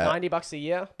Yeah. $90 a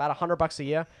year, about $100 a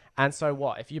year. And so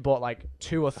what? If you bought like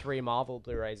 2 or 3 Marvel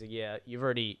Blu-rays a year, you've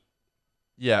already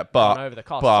Yeah, gone but over the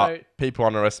cost. but So people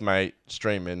underestimate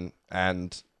streaming,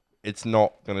 and it's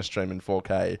not going to stream in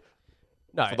 4K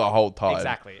no, for the whole time.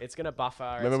 exactly. It's gonna buffer.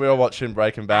 Remember, it's we were gonna- watching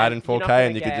Breaking Bad in and you're not 4K, gonna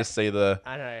and you could get- just see the.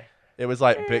 I know. It was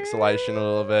like pixelation a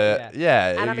little bit. Yeah,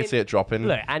 And you I can mean, see it dropping.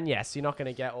 Look, and yes, you're not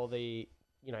gonna get all the,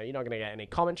 you're not gonna get any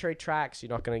commentary tracks. You're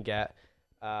not gonna get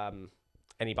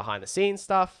any behind the scenes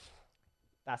stuff.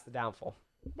 That's the downfall.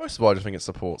 Most of all, I just think it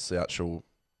supports the actual.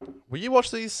 Will you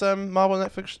watch these Marvel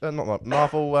Netflix? Not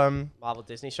Marvel. Marvel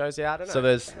Disney shows, yeah, I don't know. So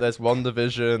there's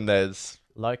WandaVision. There's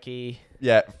Loki,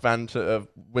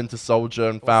 Winter Soldier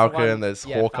and what's the Falcon. one- There's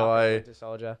yeah, Falcon, Hawkeye. Winter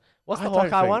Soldier. What's I the don't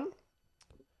Hawkeye think- one?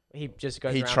 He just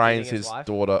goes. He around trains beating his wife.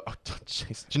 daughter. Oh,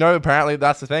 jeez. Do you know? Apparently,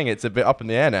 that's the thing. It's a bit up in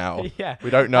the air now. Yeah, We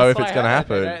don't know That's if it's what I gonna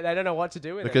heard. happen They don't know what to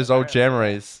do with because it. old apparently.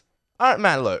 Jeremy's.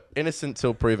 Man, look, innocent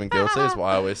till proven guilty is what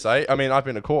I always say. I mean, I've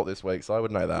been to court this week, so I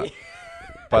would know that.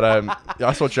 But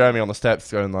I saw Jeremy on the steps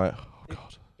going like, "Oh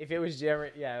God." If it was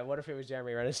Jeremy, yeah. What if it was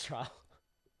Jeremy Renner's trial?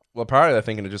 Well, apparently they're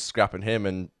thinking of just scrapping him,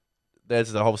 and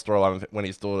there's the whole storyline when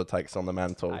his daughter takes on the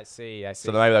mantle. I see.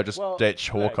 So maybe they'll just Well,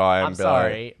 ditch look, Hawkeye and I'm be like,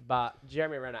 sorry, but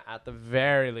Jeremy Renner, at the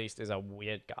very least, is a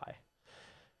weird guy.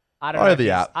 I Oh, don't know. If the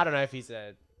he's, app. I don't know if he's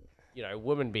a,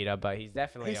 woman beater, but he's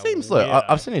definitely. he a seems. Look, weirdo.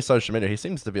 I've seen his social media. He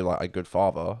seems to be like a good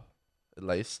father, at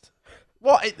least.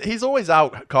 Well, he's always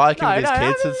out kayaking with his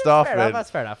kids and stuff, and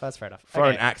That's fair enough. That's fair enough.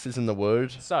 throwing Okay, axes in the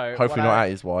wood. So Hopefully what not I- at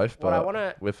his wife, what I but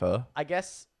wanna- with her. I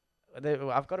guess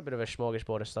I've got a bit of a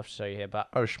smorgasbord of stuff to show you here, but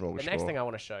Oh, smorgasbord. the next thing I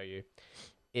want to show you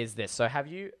is this. So, have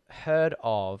you heard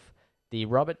of the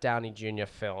Robert Downey Jr.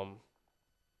 film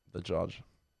The judge.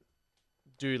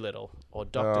 Doolittle or Oh,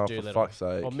 Doctor for Doolittle fuck's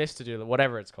sake. or Mr. Doolittle,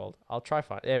 whatever it's called? I'll try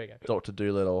find. There we go. Dr.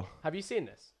 Doolittle. Have you seen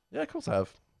this? Yeah, of course I have.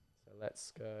 So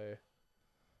let's go.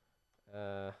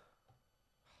 I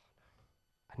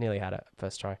nearly had it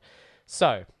first try.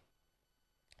 So,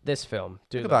 this film, Look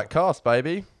Doolittle, at that cast,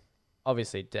 baby.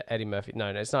 obviously Eddie Murphy. No,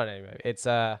 it's not Eddie Murphy.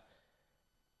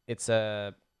 It's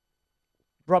a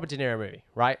Robert De Niro movie,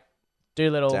 right?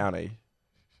 Doolittle. Downey.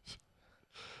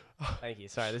 Thank you.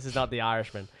 Sorry, this is not The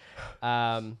Irishman.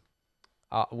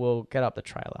 We'll get up the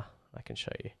trailer. I can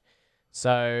show you.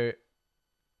 So,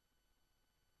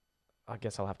 I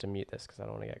guess I'll have to mute this because I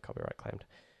don't want to get copyright claimed.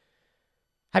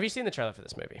 Have you seen the trailer for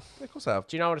this movie? Yeah, of course I have.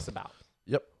 Do you know what it's about?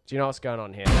 Yep. Do you know what's going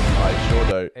on here? I sure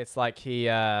do. It's like he.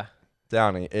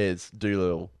 Downey is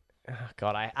Doolittle.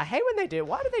 God, I hate when they do.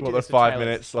 Why do they do What, the this? with 5 trailers?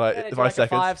 minutes, like, Yeah, they do 5 like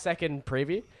seconds? a 5-second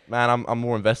preview. Man, I'm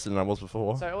more invested than I was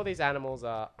before. So all these animals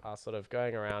are sort of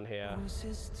going around here.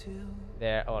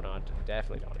 They're oh no, I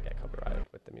definitely don't want to get copyrighted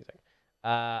with the music.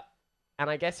 And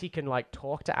I guess he can like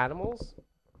talk to animals.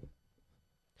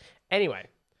 Anyway,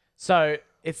 so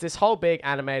it's this whole big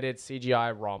animated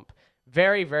CGI romp.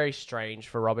 Very, very strange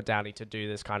for Robert Downey to do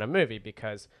this kind of movie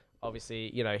because obviously,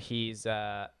 he's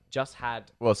just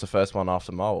had Well, it's the first one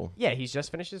after Marvel. he's just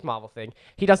finished his Marvel thing.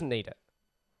 He doesn't need it.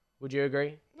 Would you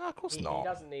agree? No, of course He not.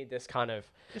 doesn't need this kind of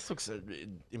This looks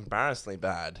embarrassingly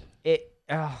bad.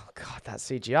 Oh god, that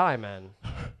CGI, man.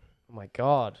 Oh my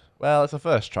god. Well, it's the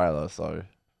first trailer, so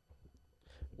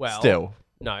Well, still.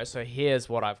 no. So here's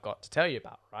what I've got to tell you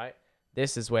about. Right,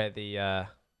 this is where the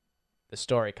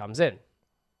story comes in.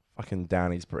 Fucking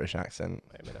Downey's British accent.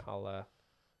 Wait a minute, I'll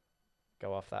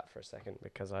go off that for a second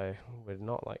because I would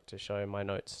not like to show my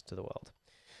notes to the world.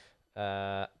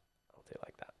 I'll do it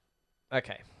like that.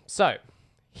 Okay, so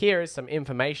here is some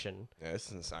information Yeah, this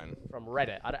is insane. from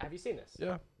Reddit. Have you seen this?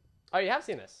 Yeah. Oh, you have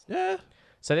seen this? Yeah.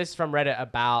 So this is from Reddit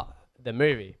about the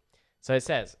movie. So it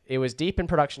says, it was deep in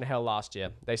production hell last year.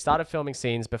 They started filming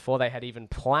scenes before they had even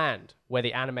planned where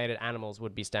the animated animals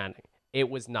would be standing. It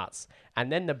was nuts.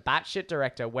 And then the batshit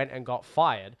director went and got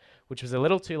fired, which was a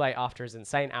little too late after his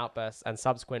insane outbursts and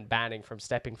subsequent banning from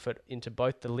stepping foot into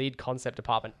both the lead concept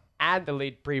department and the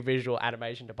lead pre-visual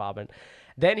animation department.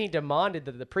 Then he demanded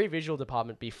that the pre-visual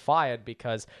department be fired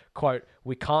because, quote,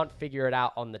 we can't figure it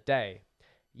out on the day.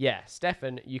 Yeah,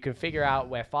 Stefan, you can figure out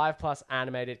where 5+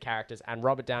 animated characters and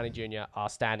Robert Downey Jr. are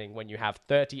standing when you have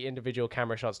 30 individual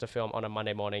camera shots to film on a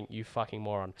Monday morning, you fucking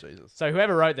moron. Jesus. So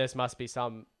whoever wrote this must be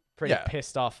some pretty Yeah.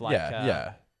 pissed off, like,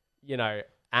 yeah.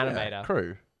 animator. Yeah,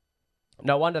 crew.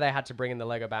 No wonder they had to bring in the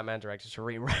Lego Batman director to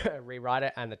rewrite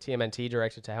it and the TMNT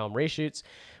director to helm reshoots.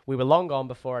 We were long gone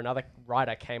before another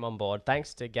writer came on board,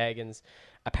 thanks to Gagan's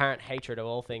apparent hatred of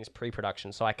all things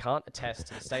pre-production, so I can't attest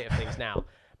to the state of things now.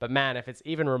 But man, if it's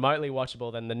even remotely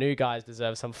watchable, then the new guys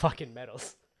deserve some fucking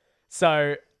medals.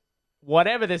 So,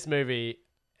 whatever this movie,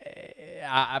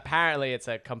 apparently it's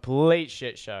a complete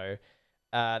shit show.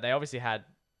 They obviously had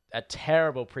a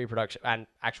terrible pre-production and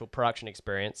actual production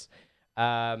experience.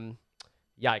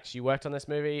 Yikes, you worked on this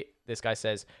movie? This guy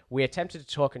says, we attempted to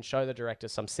talk and show the director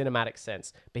some cinematic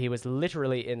sense, but he was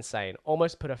literally insane.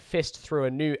 Almost put a fist through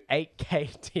a new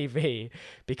 8K TV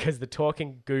because the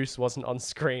talking goose wasn't on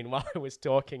screen while I was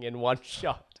talking in one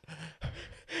shot.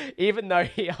 Even though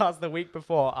he asked the week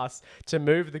before us to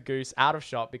move the goose out of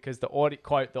shot because the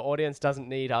quote, the audience doesn't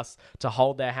need us to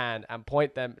hold their hand and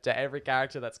point them to every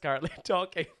character that's currently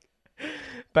talking.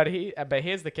 But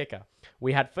here's the kicker.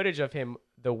 We had footage of him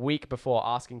the week before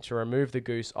asking to remove the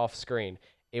goose off screen.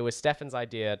 It was Stefan's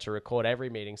idea to record every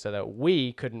meeting so that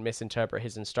we couldn't misinterpret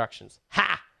his instructions.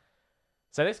 Ha!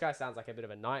 So this guy sounds like a bit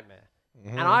of a nightmare.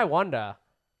 And I wonder,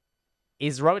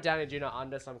 is Robert Downey Jr.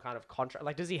 under some kind of contract?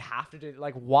 Like, does he have to do...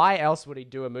 Like, why else would he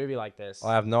do a movie like this?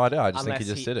 I have no idea. I just think he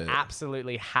just did it.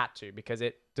 Absolutely had to, because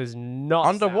it does not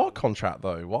Under sound... what contract,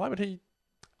 though? Why would he...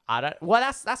 I don't... Well,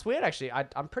 that's weird, actually.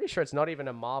 I'm pretty sure it's not even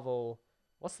a Marvel...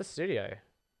 What's the studio?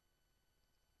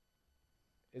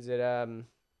 Is it... It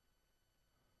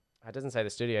doesn't say the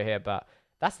studio here, but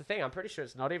that's the thing. I'm pretty sure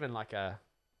it's not even like a...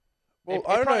 Well,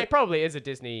 I don't know. It probably is a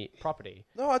Disney property.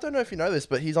 No, I don't know if you know this,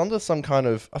 but he's under some kind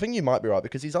of... I think you might be right,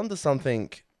 because he's under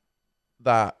something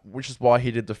that... Which is why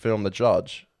he did the film The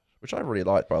Judge, which I really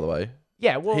liked, by the way.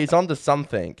 Yeah, well... He's under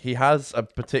something. He has a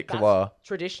particular... That's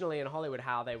traditionally in Hollywood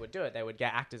how they would do it. They would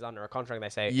get actors under a contract. They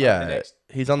say, yeah, the next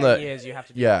he's 10 under... years you have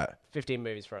to do yeah. 15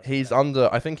 movies for us. He's under...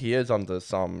 I think he is under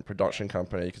some production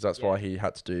company, because that's why he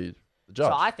had to do The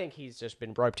Judge. So I think he's just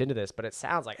been roped into this, but it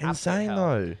sounds like insane, hell.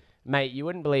 though. Mate, you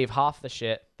wouldn't believe half the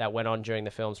shit that went on during the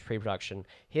film's pre-production.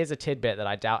 Here's a tidbit that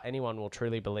I doubt anyone will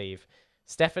truly believe.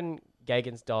 Stefan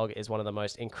Gagan's dog is one of the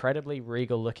most incredibly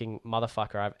regal-looking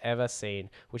motherfucker I've ever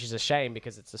seen, which is a shame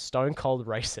because it's a stone-cold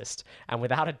racist, and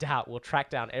without a doubt will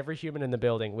track down every human in the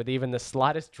building with even the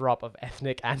slightest drop of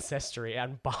ethnic ancestry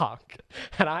and bark.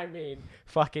 And I mean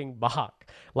fucking bark.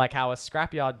 Like how a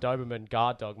scrapyard Doberman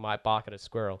guard dog might bark at a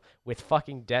squirrel, with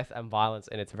fucking death and violence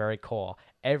in its very core.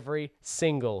 Every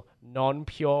single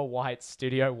non-pure white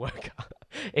studio worker.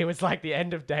 It was like the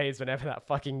end of days whenever that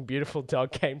fucking beautiful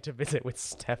dog came to visit with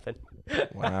Stefan.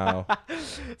 Wow.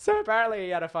 So apparently he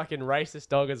had a fucking racist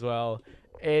dog as well.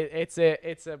 It's a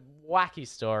wacky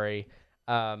story.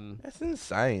 That's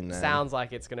insane, man. Sounds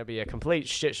like it's going to be a complete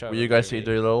shit show. Will you go see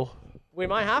Doolittle? We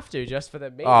might have to just for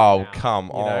the meme. Oh, now. come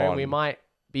You know, on. we might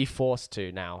be forced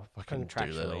to now, Fucking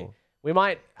contractually. Doolittle. We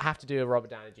might have to do a Robert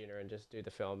Downey Jr. and just do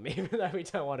the film, even though we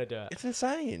don't want to do it. It's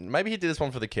insane. Maybe he did this one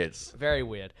for the kids. Very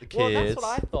weird. The Well, that's kids. what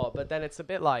I thought, but then it's a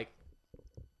bit like,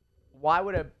 why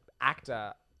would an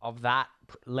actor of that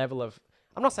level of...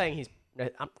 I'm not saying he's...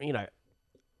 You know,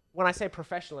 when I say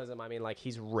professionalism, I mean like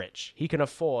he's rich. He can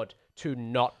afford to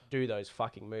not do those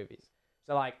fucking movies.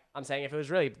 So like, I'm saying if it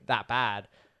was really that bad...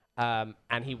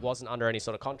 and he wasn't under any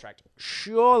sort of contract,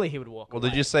 surely he would walk away. Well,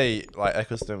 did you see, like,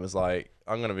 Eccleston was like,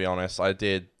 I'm going to be honest, I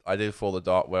did For the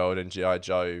Dark World and G.I.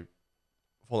 Joe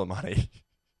for the money.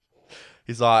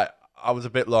 He's like, I was a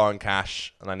bit low on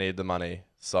cash and I needed the money.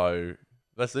 So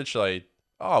that's literally,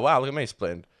 oh, wow, look at me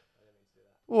splitting.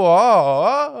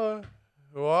 Whoa.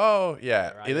 Whoa.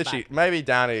 Yeah, Right, he you're literally, back. maybe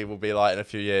Downey will be like in a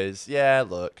few years, yeah,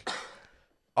 look.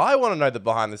 I want to know the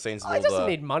behind the scenes of Oh, all he doesn't the...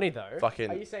 need money though.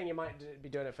 fucking- Are you saying you might be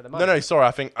doing it for the money? No, sorry.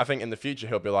 I think in the future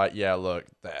he'll be like, yeah, look,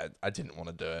 I didn't want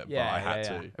to do it, but I had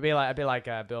to. It'd be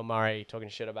like Bill Murray talking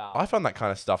shit about. I find that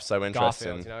kind of stuff so interesting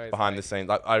Garfield, you know, it's behind like- the scenes.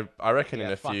 Like I reckon Yeah,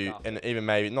 in a fuck few, Garfield. and even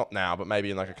maybe not now, but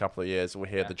maybe in like a couple of years, we'll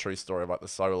hear the true story of like the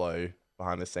Solo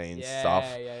behind the scenes stuff.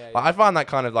 Yeah. Like, I find that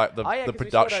kind of like the Oh yeah, the 'cause we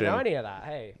still production. don't know any of that.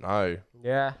 Hey. No,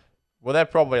 Yeah. well they're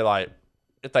probably like,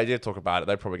 if they did talk about it,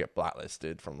 they'd probably get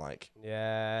blacklisted from like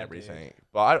Yeah. everything.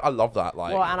 But I love that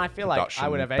like. Well, and I feel like I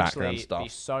production, would eventually background be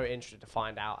stuff. so interested to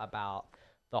find out about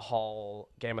the whole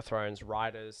Game of Thrones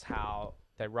writers, how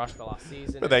they rushed the last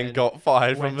season, But then and got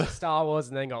fired went from to the. Star Wars,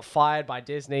 and then got fired by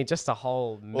Disney. Just a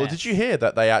whole mess. Well, did you hear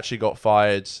that they actually got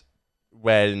fired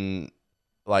when,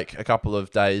 like, a couple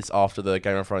of days after the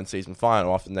Game of Thrones season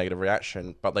final, after the negative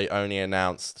reaction, but they only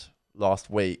announced last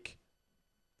week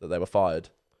that they were fired.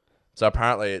 So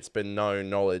apparently it's been known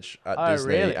knowledge at Oh,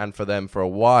 Disney really? and for them for a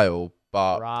while,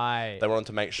 but Right. they wanted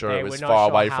to make sure They it were was not far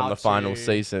sure away how from the final to-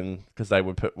 season because they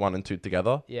would put 1 and 2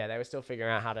 together. Yeah, they were still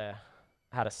figuring out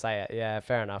how to say it. Yeah,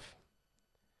 fair enough.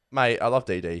 Mate, I love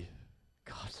DD.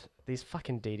 God, these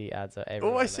fucking DD ads are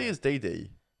everywhere. All I see man. is DD.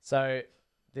 So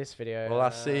this video. All I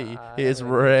see I is don't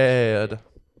really know what to show red. you.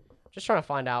 Just trying to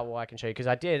find out what I can show you because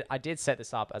I did set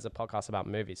this up as a podcast about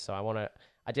movies, so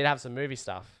I did have some movie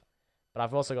stuff, but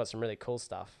I've also got some really cool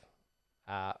stuff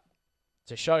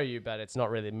to show you, but it's not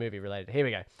really movie related. Here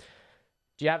we go.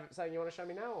 Do you have something you want to show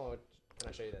me now, or can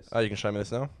I show you this? Oh, you can show me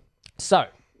this now? So,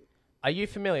 are you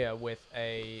familiar with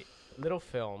a little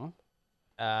film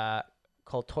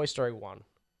called Toy Story 1.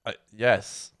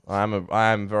 Yes, I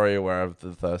am very aware of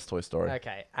the first Toy Story.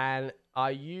 Okay, and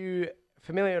are you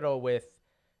familiar at all with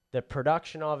the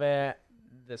production of it,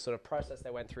 the sort of process they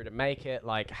went through to make it,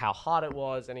 like how hard it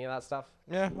was, any of that stuff?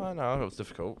 Yeah, I know it was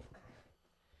difficult.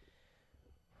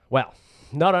 Well,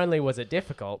 not only was it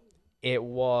difficult, it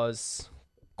was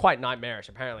quite nightmarish,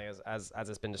 apparently, as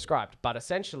it's been described. But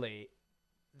essentially,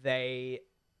 it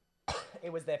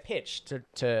was their pitch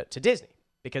to Disney,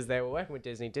 because they were working with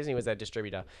Disney. Disney was their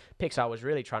distributor. Pixar was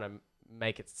really trying to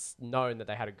make it known that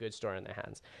they had a good story in their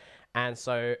hands. And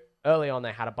so early on,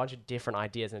 they had a bunch of different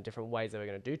ideas and different ways they were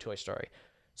going to do Toy Story.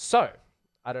 So,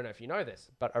 I don't know if you know this,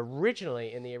 but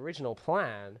originally, in the original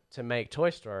plan to make Toy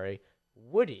Story,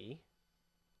 Woody,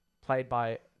 played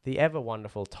by the ever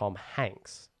wonderful Tom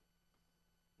Hanks,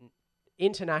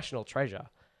 international treasure,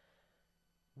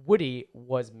 Woody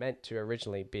was meant to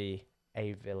originally be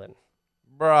a villain.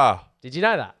 Bruh. Did you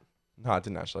know that? No, I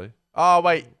didn't actually. Oh,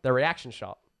 wait. The reaction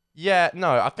shot. Yeah,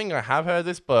 no, I think I have heard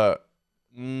this, but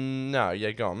no,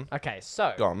 yeah, gone. Okay,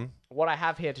 so Gone. what I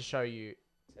have here to show you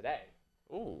today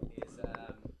Ooh, is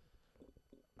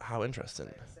how interesting.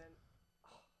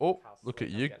 Oh, look at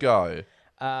you Okay. go.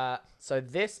 so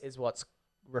this is what's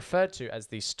referred to as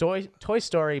the Toy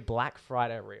Story Black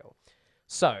Friday reel.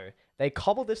 So they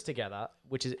cobbled this together,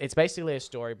 it's basically a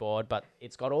storyboard, but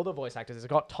it's got all the voice actors. It's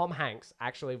got Tom Hanks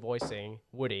actually voicing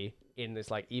Woody in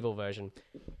this like evil version,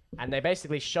 and they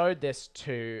basically showed this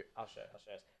to I'll show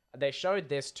you. They showed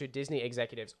this to Disney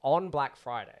executives on Black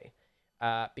Friday,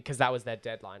 because that was their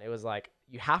deadline. It was like,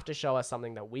 you have to show us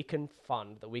something that we can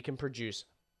fund, that we can produce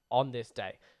on this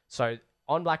day. So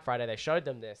on Black Friday, they showed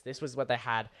them this. This was what they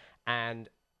had, and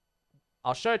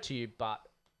I'll show it to you, but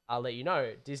I'll let you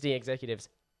know, Disney executives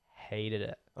hated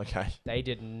it. Okay. They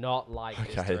did not like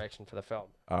this Okay. direction for the film.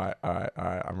 All right.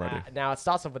 I'm ready. Now, it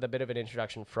starts off with a bit of an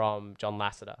introduction from John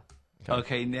Lasseter.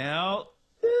 Okay, now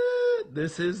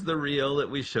this is the reel that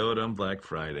we showed on Black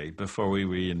Friday before we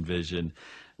re-envision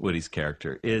Woody's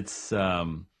character. It's,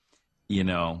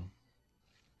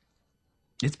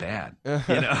 it's bad.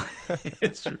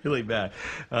 It's really bad.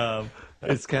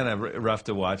 It's kind of rough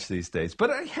to watch these days.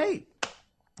 But hey,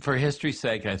 for history's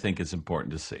sake, I think it's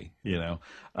important to see.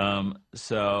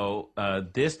 So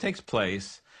this takes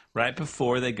place right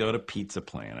before they go to Pizza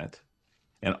Planet,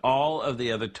 and all of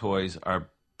the other toys are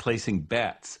placing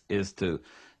bets as to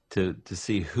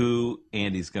see who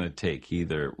Andy's going to take,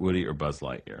 either Woody or Buzz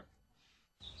Lightyear.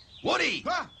 Woody!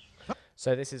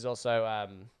 So this is also,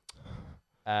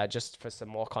 just for some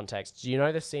more context, do you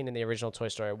know the scene in the original Toy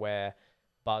Story where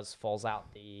Buzz falls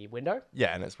out the window?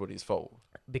 Yeah, and it's Woody's fault.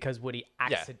 Because Woody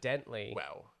accidentally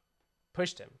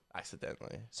pushed him.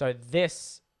 Accidentally. So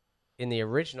this, in the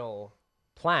original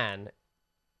plan,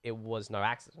 it was no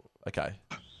accident. Okay.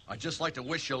 I'd just like to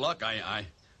wish you luck.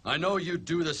 I know you'd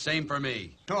do the same for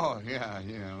me. Oh, yeah,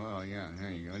 well, yeah, there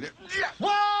you go.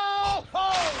 Whoa!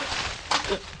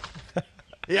 Oh!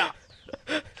 Yeah.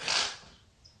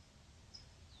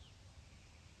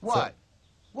 What?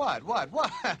 What?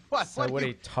 So What Woody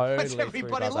you- totally What's threw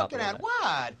everybody Buzz out the looking at? window.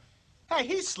 What? Hey,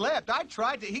 he slipped. I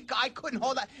tried to. I couldn't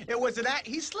hold that. It was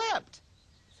he slipped.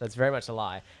 So it's very much a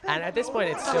lie. And at this point,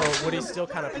 it's still Woody's still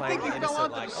kind of playing the think he fell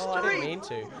innocent, off the like, oh, I didn't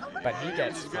street." mean to. But he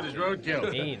gets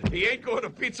roadkill. mean. He ain't going to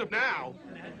pizza now.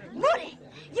 Woody,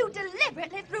 you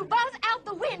deliberately threw Buzz out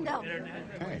the window.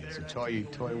 Hey, it's a toy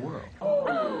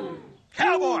world.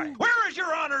 Cowboy, where is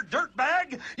your honor,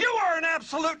 dirtbag? You are an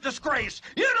absolute disgrace.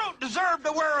 You don't deserve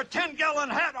to wear a 10-gallon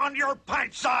hat on your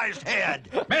pint-sized head.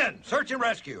 Men, search and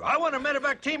rescue. I want a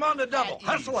medevac team on the double. Easy,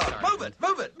 Hustle up. Sergeant.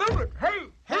 Move it.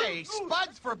 Hey,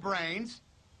 Spuds for brains.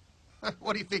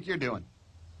 What do you think you're doing?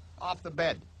 Off the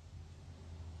bed.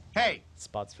 Hey,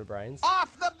 Spuds for brains.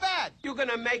 off the bed. You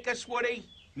gonna make us, Woody?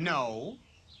 No,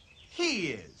 he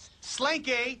is.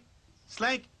 Slinky,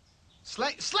 Slinky!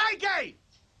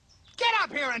 Get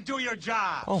up here and do your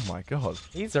job. Oh my God.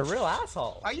 He's a real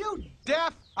asshole. Are you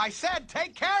deaf? I said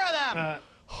take care of them.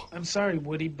 I'm sorry,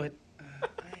 Woody, but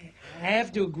I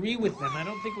have to agree with them. I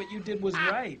don't think what you did was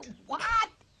right. What?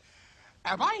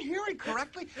 Am I hearing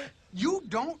correctly? You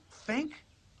don't think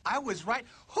I was right?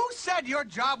 Who said your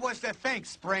job was to think,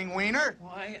 Spring Wiener?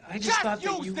 Well, I just thought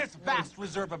that use you... this vast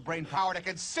reserve of brain power to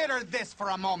consider this for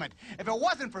a moment. If it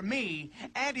wasn't for me,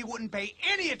 Andy wouldn't pay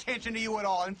any attention to you at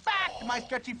all. In fact, my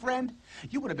sketchy friend,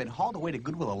 you would have been hauled away to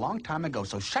Goodwill a long time ago,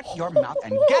 so shut your mouth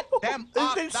and get them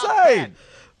off the insane. bed.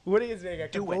 Woody is being a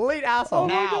Do it. complete asshole.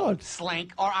 Now,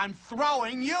 Slink, or I'm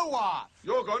throwing you off.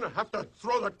 You're gonna have to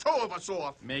throw the two of us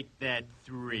off. Make that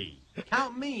 3.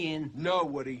 Count me in. No,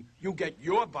 Woody. You get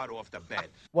your butt off the bed.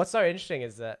 What's so interesting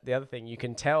is that the other thing, you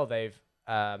can tell they've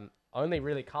only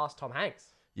really cast Tom Hanks.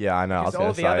 Yeah, I know. I was Because going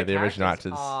all to the other say the original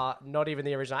characters actors. are not even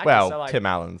the original actors. Well, so, like, Tim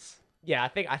Allen's. Yeah, I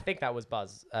think that was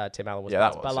Buzz. Tim Allen was Yeah,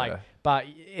 Buzz. that but was, like, yeah. but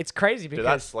it's crazy because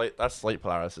Dude, that's sleep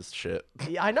paralysis shit.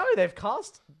 Yeah, I know they've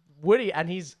cast Woody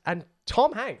and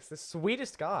Tom Hanks, the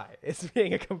sweetest guy, is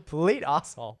being a complete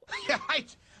asshole.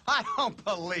 I don't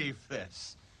believe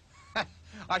this.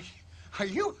 Are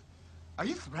you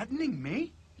threatening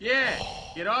me? Yeah,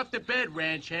 get off the bed,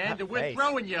 ranch hand, and we're face.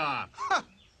 throwing you off.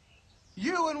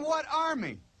 You and what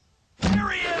army? There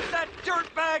he is, that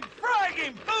dirtbag! Frag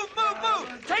him! Move, move,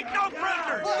 move! Take no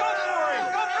prisoners! Go for him!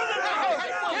 Go for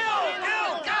the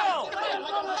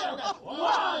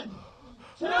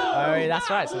Oh, yeah, that's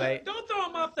right. So they Don't throw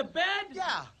him off the bed.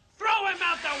 Yeah. Throw him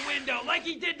out the window like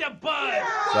he did to Buzz.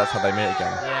 So that's how they meet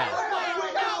again. yeah.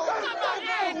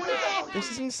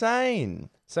 This is insane.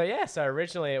 So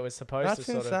originally it was supposed That's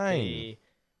to sort insane.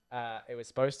 of be it was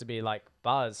supposed to be like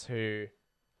Buzz, who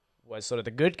was sort of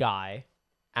the good guy,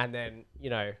 and then,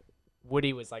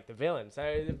 Woody was like the villain. So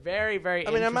it was very, very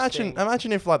I mean, interesting.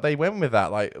 imagine if like they went with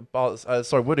that, like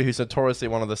Woody, who's notoriously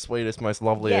one of the sweetest, most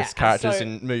loveliest and characters so-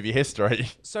 in movie history.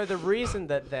 So the reason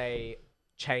that they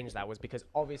changed that was because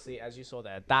obviously, as you saw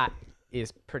there, that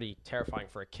is pretty terrifying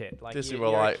for a kid. Like Disney you're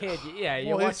were a like, kid,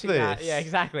 you're "What is watching that. this?" Yeah,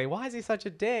 exactly. Why is he such a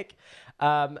dick?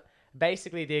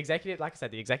 Basically, the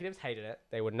executives hated it.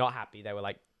 They were not happy. They were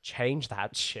like, change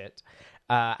that shit.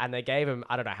 And they gave him,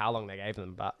 I don't know how long they gave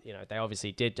them, but they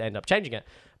obviously did end up changing it.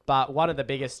 But one of the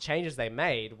biggest changes they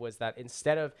made was that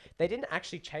they didn't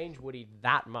actually change Woody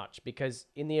that much, because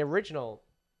in the original,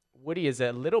 Woody is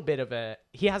a little bit of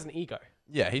he has an ego.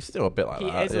 Yeah, he's still a bit like He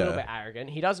that. is a little bit arrogant.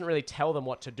 He doesn't really tell them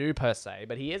what to do per se,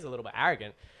 but he is a little bit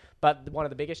arrogant. But one of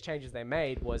the biggest changes they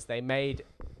made was they made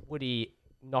Woody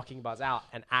knocking Buzz out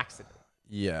an accident.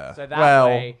 Yeah. So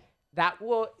that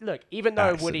way, look, even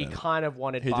though Woody Accident. kind of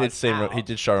wanted he Buzz did out, he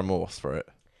did show remorse for it.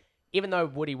 even though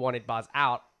Woody wanted Buzz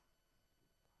out,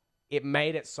 it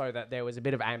made it so that there was a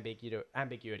bit of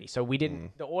ambiguity. So we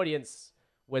didn't, the audience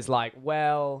was like,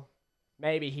 well,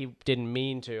 maybe he didn't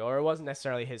mean to, or it wasn't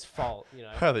necessarily his fault,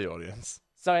 The audience.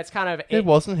 So it's kind of It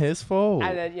wasn't his fault.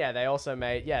 And then they also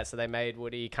made so they made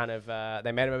Woody kind of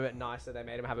they made him a bit nicer. They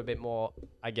made him have a bit more,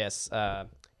 I guess,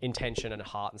 intention and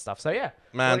heart and stuff. So yeah,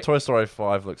 Man, Woody- Toy Story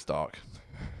 5 looks dark.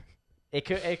 it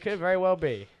could very well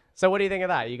be. So what do you think of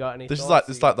that? You got any? This is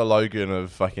thoughts? like the Logan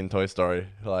of fucking Toy Story.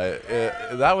 Like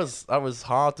that was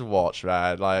hard to watch,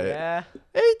 man. Like Yeah.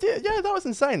 that was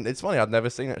insane. It's funny, I'd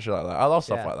never seen it shit like that. I love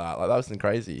stuff Yeah. like that. Like that was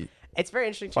crazy. It's very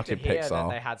interesting to Fucking hear that Pixar.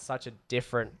 they had such a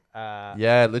different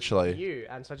Yeah, literally. view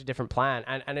and such a different plan.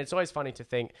 And it's always funny to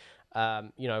think,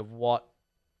 what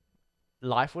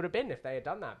life would have been if they had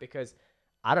done that. Because,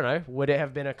 I don't know, would it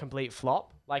have been a complete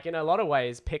flop? Like, in a lot of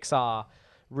ways, Pixar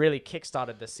really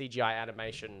kickstarted the CGI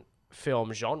animation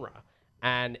film genre.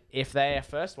 And if their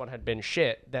first one had been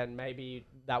shit, then maybe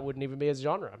that wouldn't even be a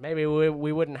genre. Maybe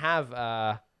we wouldn't have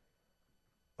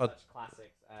such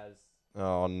classics as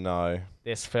Oh no.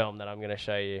 this film that I'm going to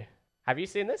show you. Have you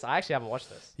seen this? I actually haven't watched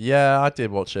this. Yeah, I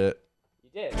did watch it. You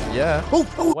did? Yeah.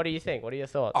 What do you think? What are your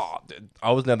thoughts? Oh, dude,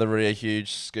 I was never really a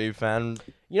huge Scoob fan.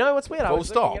 You know what's weird? I Full was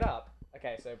looking it stop. up.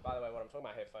 Okay, so by the way, what I'm talking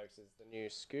about here, folks, is the new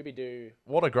Scooby-Doo.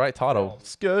 What a great title,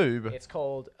 Scoob. It's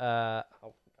called, oh,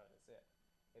 that's it.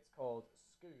 It's called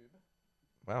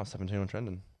Scoob. Wow, 17 on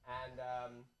trending. And,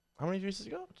 How many views has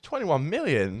it got? 21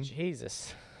 million.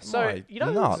 Jesus. So, My you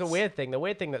know, nuts. this is a weird thing. The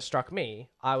weird thing that struck me,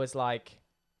 I was like,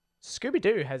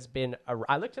 Scooby-Doo has been,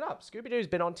 I looked it up. Scooby-Doo's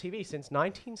been on TV since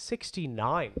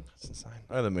 1969. It's insane.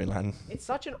 Oh, the Moonland. It's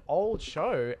such an old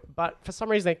show, but for some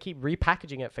reason they keep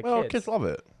repackaging it for Well, kids. kids love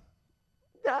it.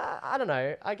 I don't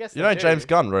know. I guess You they know, do. James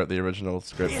Gunn wrote the original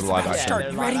script for live action.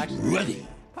 they're live action. Ready.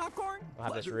 I'll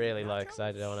have this really low because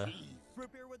I don't want to.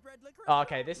 Oh,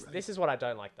 okay, this is what I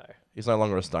don't like though. He's no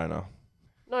longer a stoner.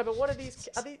 No, but what are these?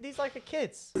 Are these like for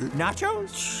kids?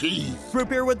 Nachos? Cheese. Root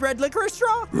beer with red licorice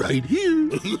straw? Right here.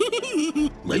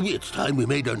 Maybe it's time we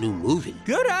made our new movie.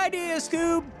 Good idea,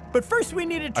 Scoob. But first we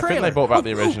need a I trailer. think they brought back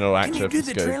the original Can actor you do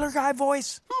for the Scoob. trailer guy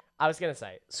voice? I was gonna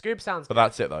say Scoob sounds, But good.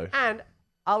 that's it, though. And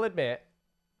I'll admit,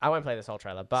 I won't play this whole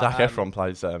trailer, but Zac Efron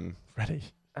plays Freddy.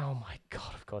 oh my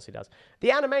god, of course he does.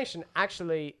 The animation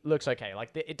actually looks okay.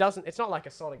 Like it doesn't. It's not like a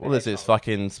Sonic. the What is Hedgehog. this,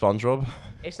 fucking SpongeBob?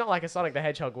 It's not like a Sonic the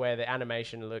Hedgehog where the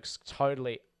animation looks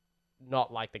totally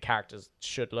not like the characters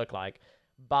should look like.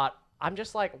 But I'm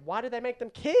just like, why do they make them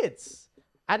kids?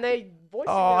 And they voice.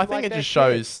 Oh, I think it just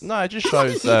shows... No, it just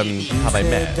shows how they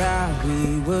met.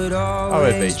 Oh,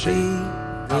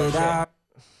 Avicii. Oh, shit.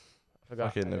 I forgot.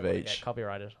 Fucking I don't wanna get Avicii.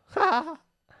 copyrighted.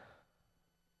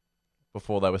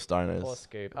 Before they were Poor stoners.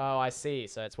 Scoob. Oh, I see.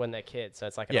 So it's when they're kids. So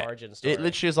it's like an Yeah, origin story. it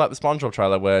literally is like the SpongeBob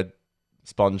trailer where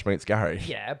Sponge meets Gary.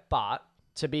 Yeah, but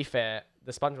to be fair,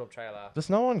 the SpongeBob trailer, Does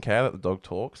no one care that the dog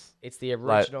talks? it's the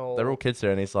Like, original. they're all kids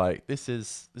here, and he's like, "This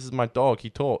is my dog. He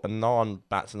talked," and no one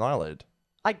bats an eyelid.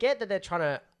 I get that they're trying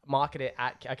to market it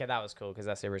at. Okay, that was cool because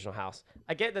that's the original house.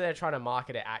 I get that they're trying to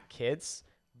market it at kids,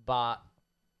 but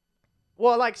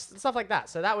well, like stuff like that.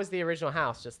 So that was the original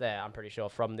house just there. I'm pretty sure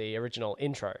from the original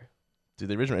intro. Dude,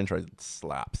 the original intro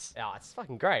slaps. Yeah, it's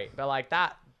fucking great. But like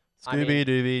that, I mean, Scooby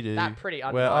Dooby Doo. that pretty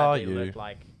Where are undeniably you? looked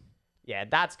like. Yeah,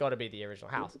 that's got to be the original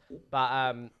house.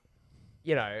 But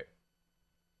you know,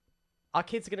 are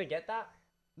kids gonna get that?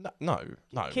 No.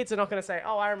 Kids are not gonna say,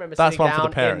 "Oh, I remember That's sitting one for the down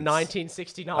in parents.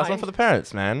 1969." That's one for the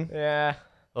parents, man. Yeah.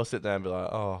 They'll sit there and be like,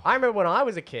 "Oh, I remember when I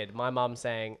was a kid, my mum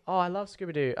saying, "Oh, I love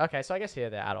Scooby Doo." Okay, so I guess here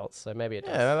they're adults, so maybe it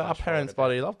does. yeah, our flash forward parents' a bit.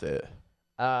 bloody loved it."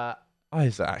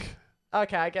 Isaac.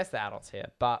 Okay, I guess they're adults here,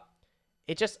 but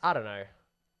it just, I don't know.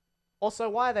 Also,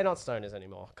 why are they not stoners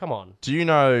anymore? Come on. Do you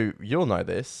know? You'll know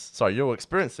this. Sorry, you'll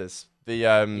experience this. The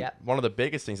Yep. one of the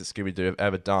biggest things that Scooby Doo have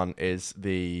ever done is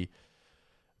the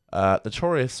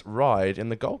notorious ride in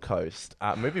the Gold Coast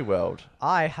at Movie World.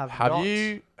 I have not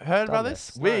you heard about done this?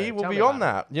 this. We No, will tell be me on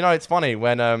about that. You know, it's funny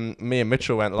when me and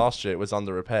Mitchell went last year. It was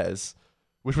under repairs,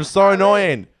 which was so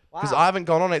annoying because Wow. I haven't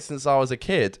gone on it since I was a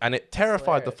kid, and it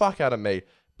terrified the fuck out of me.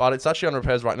 But it's actually on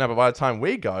repairs right now. But by the time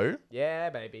we go, Yeah,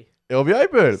 baby. it'll be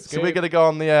open. So we're Scoob. gonna go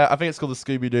on the I think it's called the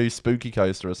Scooby Doo Spooky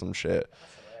Coaster or some shit.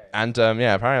 And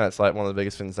yeah, apparently that's like one of the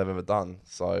biggest things they've ever done.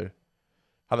 So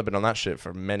haven't been on that shit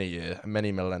for many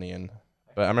millennium.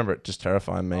 But I remember it just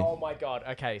terrifying me. Oh my god.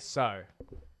 Okay, so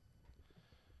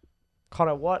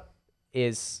Connor, what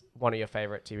is one of your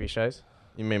favorite TV shows?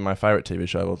 You mean my favorite TV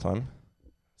show of all time?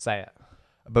 Say it.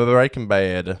 Breaking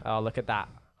Bad. Oh, look at that.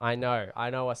 I know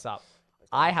what's up.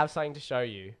 I have something to show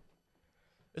you.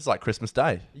 It's like Christmas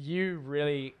Day. You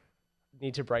really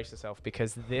need to brace yourself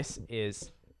because this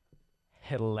is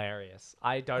hilarious.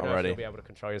 I don't I'm know ready. if you'll be able to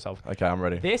control yourself. Okay, I'm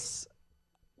ready. This,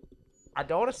 I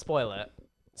don't want to spoil it,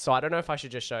 so I don't know if I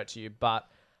should just show it to you, but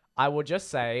I will just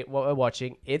say what we're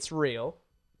watching, it's real.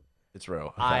 It's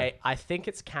real. Okay. I think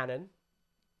it's canon,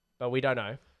 but we don't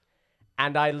know.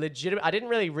 And I didn't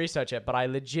really research it, but I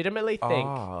legitimately think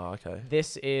okay.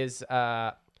 this is,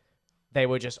 they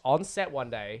were just on set one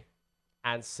day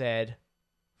and said,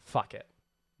 fuck it.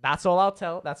 That's all I'll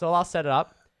tell. That's all I'll set it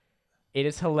up. It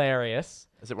is hilarious.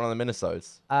 Is it one of the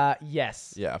minisodes?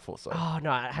 Yes. Yeah, I thought so. Oh,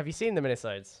 no. Have you seen the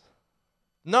minisodes?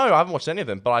 No, I haven't watched any of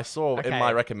them, but I saw in Okay,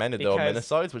 my recommended there were because-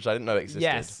 minisodes, which I didn't know existed.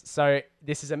 Yes. So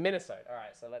this is a minisode. All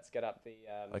right. So let's get up the.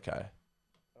 Okay.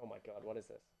 Oh my God. What is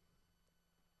this?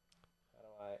 How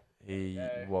do I? He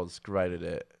There we go. was great at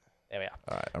it. There we are.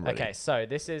 All right, I'm ready. Okay. So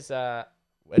this is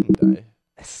Wedding Day.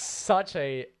 such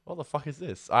a. What the fuck is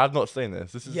this? I have not seen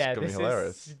this. This is Yeah. gonna This be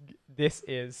hilarious. is. This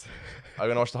is. Are you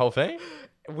gonna watch the whole thing?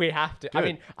 We have to. I Good.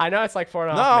 mean, I know it's like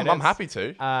 4.5 No, I'm minutes. happy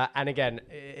to. And again,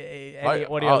 any I-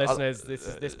 audio I'll- listeners,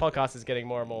 this podcast is getting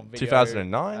more and more video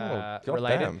 2009? Well,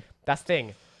 related. goddamn. That's the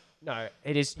thing. No,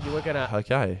 it is. You were gonna.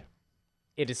 Okay.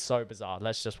 It is so bizarre.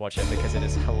 Let's just watch it because it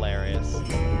is hilarious.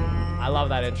 I love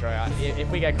that intro. If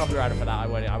we get copyrighted for that, I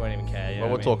won't even care.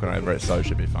 Well, we're talking over it, so it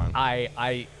should be fine.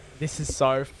 This is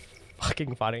so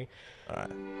fucking funny. All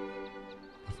right.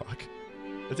 Fuck.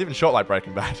 It's even short like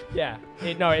Breaking Bad. Yeah.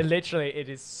 It literally, it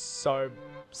is so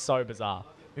bizarre.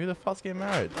 Who the fuck's getting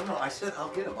married? No, I said I'll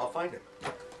get him. I'll find him.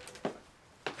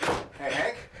 Hey,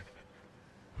 Hank?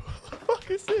 What the fuck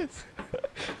is this?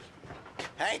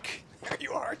 Hank, there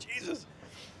you are. Jesus.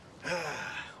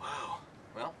 Wow.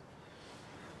 Well,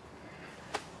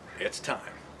 it's time.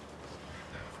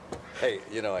 Hey,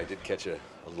 you know, I did catch a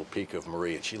little peek of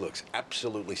Marie, and she looks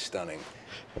absolutely stunning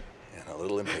and a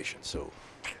little impatient, so...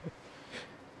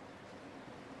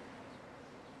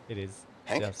 It is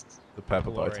Hank? just The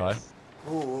purple bow tie. glorious.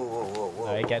 Whoa.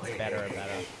 No, it gets Hey, better hey, and hey,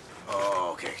 better. hey. Oh,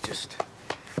 okay, just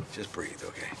breathe,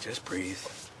 okay? Just breathe.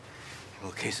 A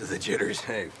little case of the jitters.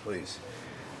 Hey, please.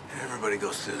 Everybody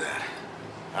goes through that.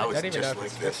 I was don't even just know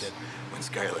if like it's this when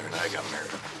Skylar and I got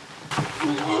married.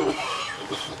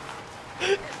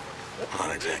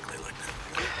 Not exactly like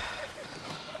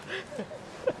that.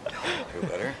 Feel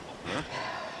better? Huh?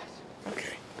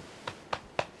 Okay.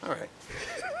 All right.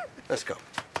 Let's go.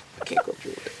 I can't go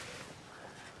through it.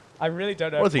 I really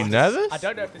don't know. Was if he this- nervous? I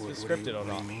don't know if this was What do scripted or What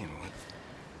not. do you mean? What?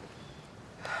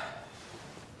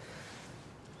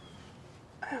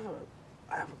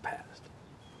 I have a past.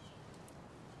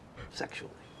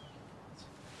 Sexually.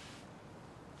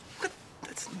 What?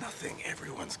 That's nothing.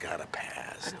 Everyone's got a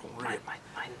past. Don't worry.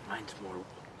 Mine's more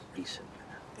recent.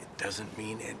 It doesn't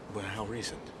mean it. Well, how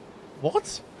recent?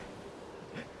 What?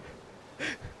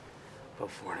 About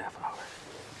 4.5 hours.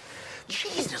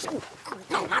 Jesus!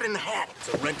 No, not in the hat.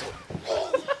 It's a rental.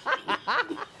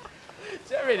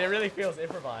 Jeremy, it really feels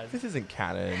improvised. This isn't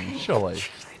canon, surely.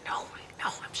 I know.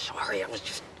 I'm sorry. I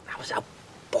was out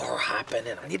bar hopping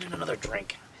and I needed another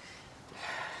drink.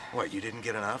 What, you didn't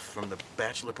get enough from the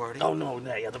bachelor party? Oh, no,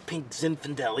 yeah, the pink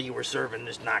Zinfandel you were serving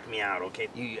just knocked me out, okay?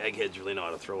 You eggheads really know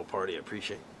how to throw a party. I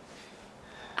appreciate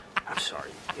it. I'm sorry.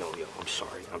 Yo, I'm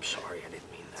sorry. I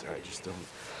didn't mean that. Sorry, just don't...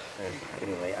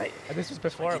 Anyway, And this was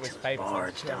before it was famous. bar.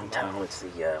 It's downtown. It's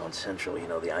the, on Central,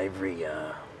 the Ivory,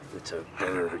 it's a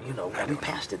bird, we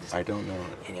passed it. I don't know.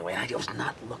 Anyway, I was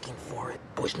not looking for it.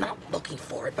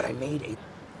 But I made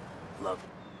a love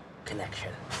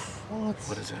connection. What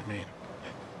does that mean?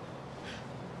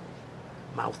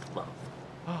 Mouth love.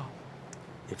 Oh.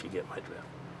 If you get my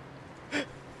drift.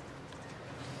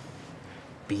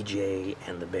 BJ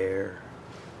and the bear,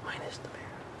 minus the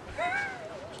bear.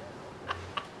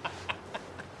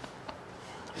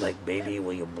 Like, baby,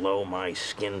 will you blow my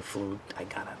skin flute? I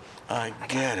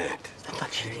get it. That's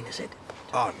not cheating, is it?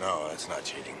 Oh, no, that's not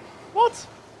cheating. What?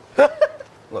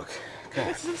 Look,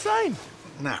 This is insane.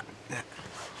 nah.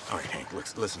 All right, Hank,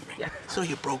 listen to me. Yeah. So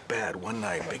you broke bad one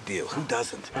night, big deal. Who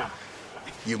doesn't?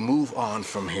 You move on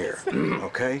from here,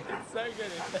 okay? So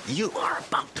good. You are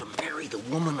about to marry the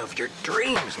woman of your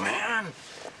dreams, man.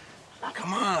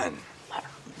 Come on.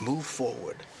 Move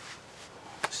forward.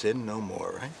 Sin no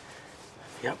more, right?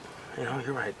 Yep.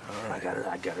 You're right. All right.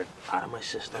 I got it out of my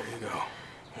system. There you go.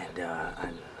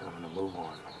 And I'm gonna move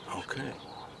on. Okay.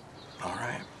 All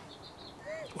right.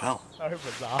 Well. So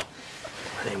bizarre.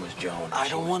 Her name was Joan. I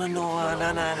don't want to know.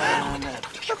 No.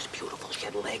 She was beautiful. She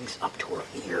had legs up to her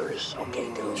ears.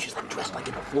 Okay, dude. She's like dressed like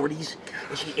in the 40s.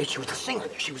 And she was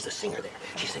the singer there.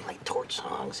 She sang like torch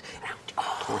songs.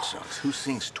 Torch songs? Who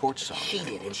sings torch songs? She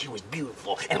did, and she was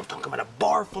beautiful. And I'm talking about a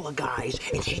bar full of guys,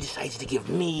 and she decides to give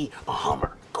me a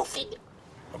Hummer. Go figure.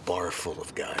 A bar full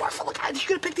of guys. Bar full of guys. She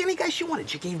could have picked any guy she wanted.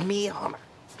 She gave me a Hummer.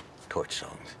 Torch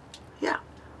songs. Yeah.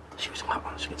 She was hot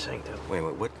one. She could sing, too. Wait,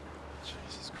 what?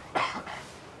 Jesus Christ.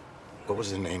 What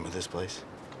was the name of this place?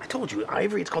 I told you,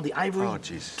 Ivory. It's called the Ivory. Oh,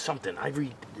 jeez. Something.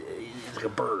 Ivory. It's like a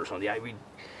bird or something. The Ivory.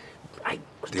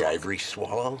 The Ivory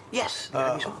Swallow? Yes. The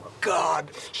Ivory Swallow. God.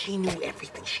 She knew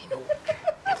everything.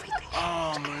 Everything.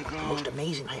 Oh, my The God. most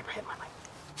amazing I ever had in my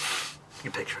life.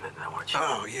 You're picturing it now, aren't you?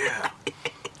 Oh, yeah.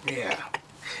 Yeah.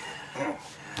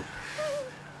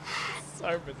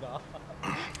 So bizarre.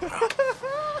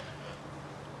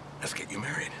 Let's get you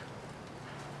married.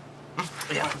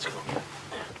 Yeah, let's go.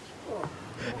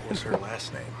 What was her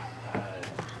last name?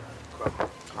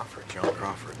 Crawford. Joan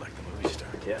Crawford, like the movie star.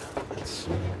 Yeah. That's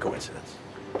a coincidence.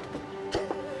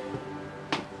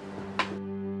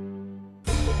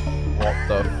 What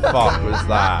the fuck was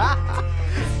that?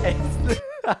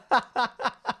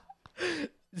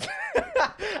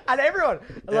 And everyone.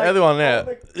 Like, Everyone there.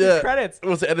 The credits.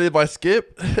 Was it edited by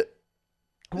Skip?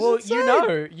 Well,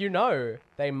 you know,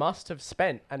 they must have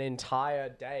spent an entire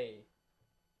day.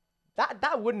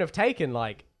 That wouldn't have taken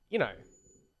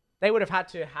they would have had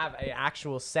to have an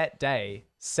actual set day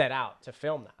set out to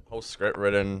film that. Whole script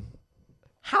written.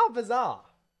 How bizarre.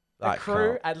 The That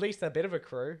crew, can't- at least a bit of a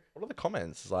crew. What are the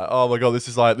comments? It's like, oh my god, this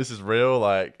is real.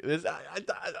 Like, this.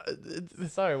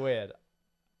 It's so weird.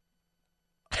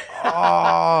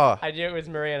 Oh, I knew it was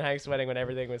Marie and Hank's wedding when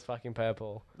everything was fucking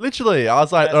purple. literally, I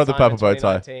was like, First oh, the time in purple bow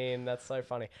tie. 2019, that's so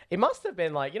funny. It must have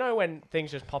been like, when things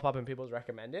just pop up in people's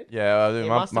recommended? Yeah, It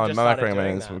my must have just Mac started doing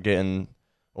recommends that. were getting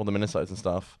all the Minnesotas and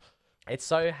stuff. It's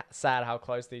so sad how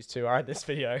close these two are in this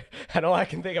video. And all I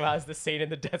can think about is the scene in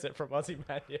the desert from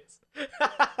Ozymandias.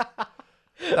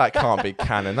 That can't be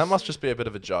canon. That must just be a bit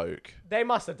of a joke. They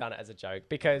must have done it as a joke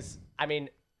because,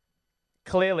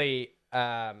 clearly,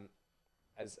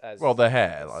 as Well, the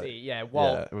hair,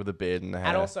 Walt, with the beard and the hair.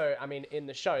 and also, in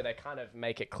the show they kind of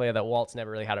make it clear that Walt's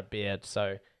never really had a beard,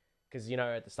 so because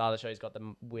at the start of the show he's got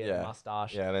the weird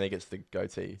mustache. Yeah, and then he gets the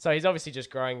goatee. So he's obviously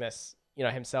just growing this,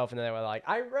 himself, and then they were like,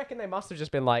 I reckon they must have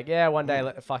just been like, yeah, one day,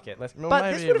 fuck it, let's. Well, but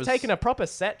maybe this it would have was- taken a proper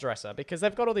set dresser because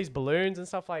they've got all these balloons and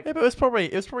stuff like. Yeah, but it was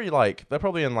probably like they're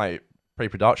probably in like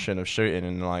pre-production of shooting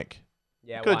and like.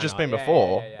 Yeah, Could have why just not? been Yeah,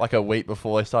 before, yeah. like a week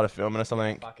before they started filming or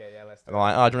something. Fuck it, yeah, let's do And they're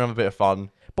like, oh, do you want to have a bit of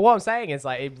fun? But what I'm saying is,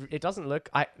 like, it doesn't look.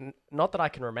 Not that I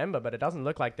can remember, but it doesn't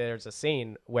look like there's a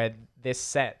scene where this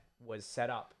set was set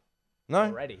up. No,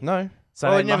 Already. no. So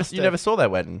Well, they you must never have- saw their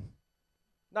wedding.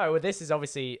 No, well, this is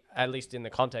obviously, at least in the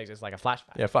context, it's like a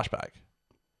flashback. Yeah, flashback.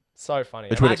 So funny.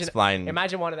 Which would explain.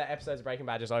 Imagine one of the episodes of Breaking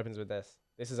Bad just opens with this.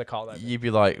 This is a cold open. You'd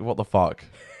be like, what the fuck?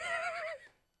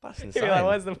 That's You'd insane. be like,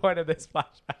 what's the point of this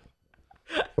flashback?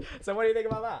 So what do you think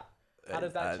about that? How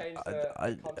does that change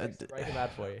the context of Breaking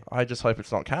Bad for you? I just hope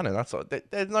it's not canon. That's all.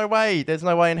 There's no way. There's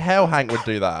no way in hell Hank would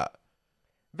do that.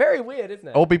 Very weird, isn't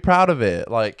it? I'll be proud of it.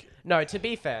 Like, no, to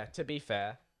be fair,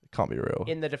 it can't be real.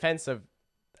 in the defense of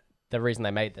the reason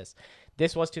they made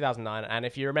this was 2009, and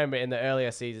if you remember in the earlier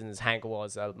seasons, Hank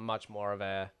was a much more of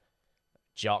a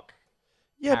jock.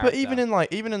 Yeah, but character.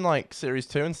 even in like series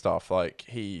 2 and stuff, like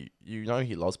he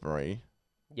loves Marie.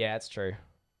 Yeah, it's true.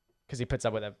 Because he puts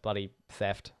up with a bloody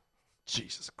theft.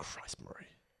 Jesus Christ, Marie.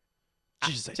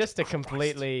 Just a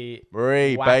completely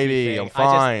Marie, wacky baby, thing. I'm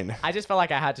fine. I just felt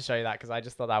like I had to show you that because I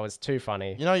just thought that was too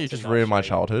funny. You know, you to just not ruined my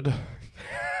show you. childhood.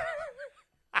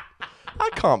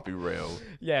 That can't be real.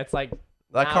 Yeah, it's like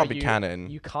That now can't be canon.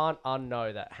 You can't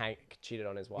unknow that Hank cheated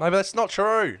on his wife. No, but that's not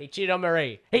true. He cheated on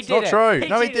Marie. He It's did not it. true. He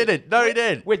No, he cheated. didn't. No, he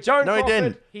did. With Joan No, he Crawford,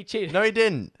 didn't. he cheated. No, he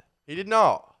didn't. He did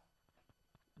not.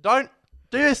 Don't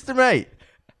do this to me.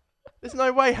 There's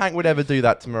no way Hank would ever do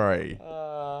that to Marie.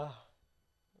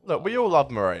 Look, we all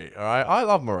love Marie, all right? I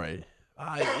love Marie.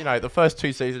 The first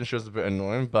 2 seasons she was a bit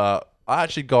annoying, but I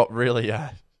actually got really,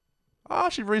 I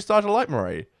actually really started to like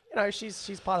Marie. You know,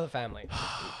 she's part of the family.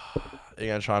 You're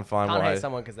gonna try and find Can't why? hate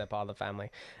someone because they're part of the family.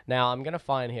 Now I'm gonna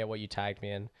find here what you tagged me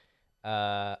in.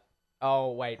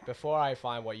 Oh wait, before I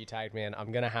find what you tagged me in,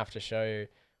 I'm gonna have to show you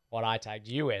what I tagged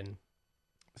you in.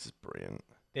 This is brilliant.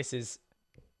 This is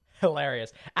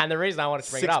hilarious, and the reason I wanted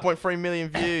to bring it up 6.3 million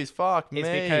views. Fuck me. is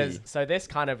because so this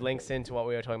kind of links into what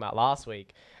we were talking about last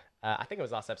week. I think it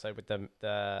was last episode with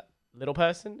the little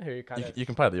person who kind of You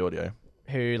can play the audio.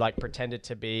 who like pretended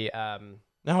to be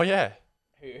Oh yeah.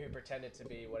 who pretended to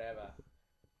be whatever.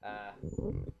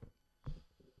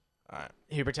 Alright.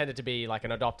 Who pretended to be like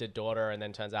an adopted daughter and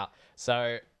then turns out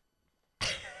so.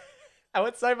 And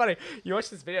what's so funny, you watch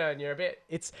this video and you're a bit,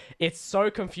 it's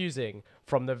so confusing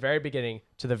from the very beginning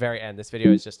to the very end. This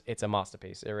video is just, it's a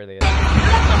masterpiece. It really is.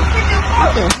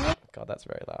 God, that's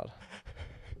very loud.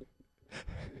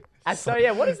 And so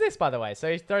yeah, what is this, by the way? So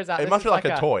he throws out. It this must is be like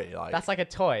a toy. Like, that's like a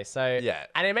toy. So Yeah.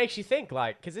 and it makes you think,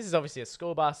 like, because this is obviously a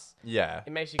school bus. yeah.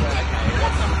 It makes you go, okay,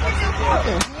 what's the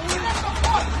deal?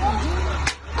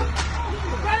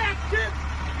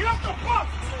 Get off the bus!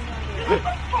 Get off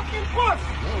the fucking bus!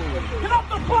 Get off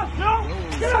the bus, yo!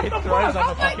 Get off He the throws bus! up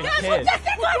a fucking kid.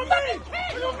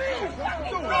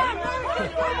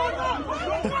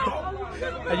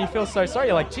 And you feel so sorry.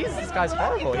 You're like, Jesus, this guy's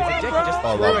horrible. He's a dick. He just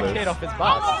I threw love a this. kid off his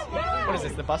bus. What is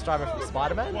this, the bus driver from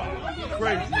Spider-Man?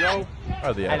 Crazy, yo.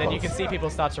 Oh, the And then you AirPods. can see people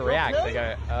start to react. They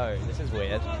go, oh, this is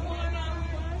weird.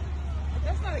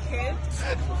 That's not a kid.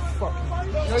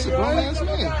 That's a grown ass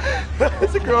man.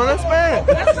 It's a grown-ass man.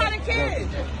 That's not a kid.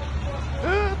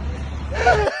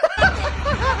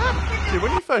 Dude,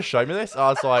 when you first showed me this, I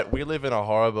was like, we live in a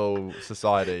horrible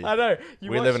society. I know.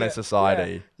 We live in a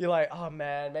society. Yeah. You're like, oh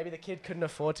man, maybe the kid couldn't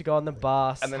afford to go on the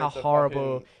bus. And then How it's a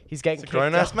horrible. fucking- He's getting It's a kicked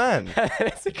grown-ass off. man. And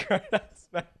it's a grown-ass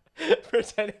man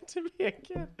pretending to be a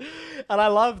kid. And I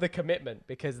love the commitment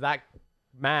because that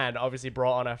man obviously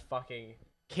brought on a fucking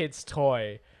kid's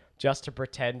toy just to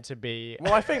pretend to be...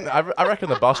 Well, I think I reckon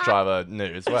the bus driver knew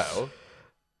as well.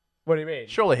 What do you mean?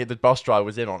 Surely the bus driver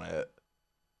was in on it.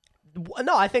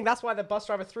 No, I think that's why the bus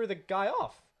driver threw the guy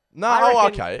off. No, I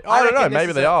okay. I don't know. reckon this Maybe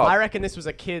is they a- are. I reckon this was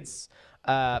a kid's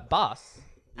bus.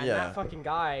 And Yeah. that fucking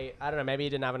guy, I don't know, maybe he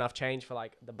didn't have enough change for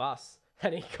like the bus.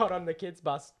 And he got on the kid's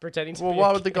bus pretending to Well, be why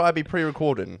a would the kid. guy be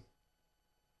pre-recording?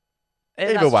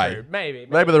 Either Either way. True. Maybe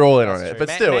they're all in on that's it, true. but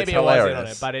still, maybe it's it was in on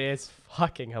hilarious. it, but it is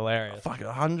fucking hilarious. Fuck,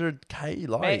 100k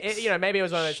likes. Maybe it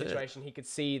was one of those Shit. situations he could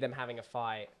see them having a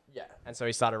fight. Yeah. And so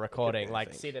he started recording, be like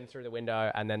anything. see them through the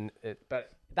window, and then.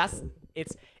 But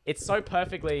it's so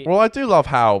perfectly. Well, I do love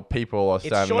how people are It's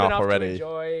standing short up enough to already.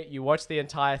 enjoy. You watch the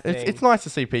entire thing. It's nice to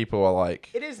see people are like,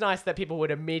 It is nice that people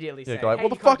would immediately yeah, say, go like, hey, what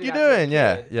the you can't fuck do you that to a doing?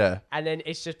 Yeah, kid. yeah. And then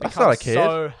it's just That's becomes not a kid.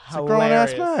 so It's a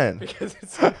grown-ass hilarious man. because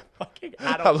it's a fucking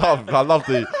adult. I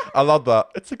love that.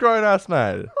 It's a grown ass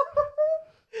man.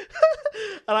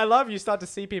 And I love you start to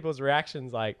see people's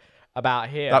reactions like about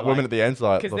here. That woman at the end's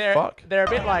like, the because fuck? they're a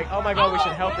bit like, oh my god, we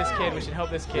should help this kid. We should help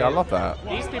this kid. Yeah, I love that.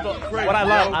 These people. What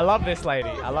I love this lady.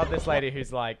 I love this lady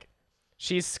who's like.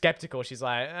 She's skeptical. She's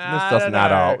like, I doesn't don't add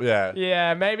know. up, yeah.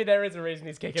 Yeah, maybe there is a reason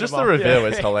he's kicking Just him the off. reveal Yeah.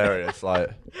 is hilarious. Like,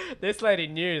 This lady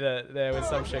knew that there was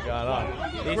some shit going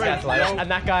on. These guys like, and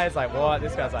that guy is like, what?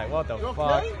 This guy's like, what the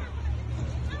fuck?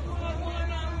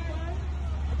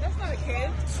 That's not a kid.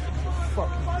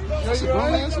 That's a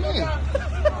grown ass man.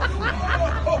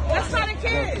 That's not a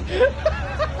kid.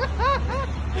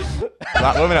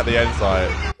 that woman at the end's like,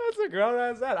 That's a grown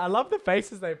ass man. I love the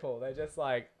faces they pull. They're just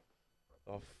like,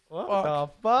 oh, what the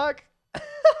fuck?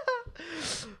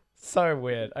 So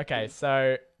weird. Okay,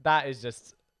 so that is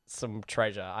just some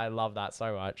treasure. I love that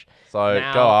so much. So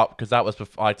Now- go up because that was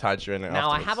before I tagged you in it. Now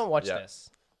I afterwards. haven't watched Yeah. this.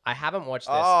 I haven't watched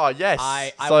this. Oh, yes.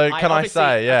 So can I obviously-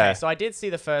 say, yeah. Okay, so I did see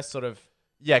the first sort of.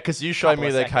 Yeah, because you showed couple me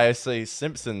of the seconds. KFC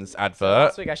Simpsons So advert.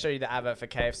 last week I showed you the advert for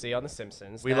KFC on The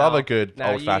Simpsons. We love a good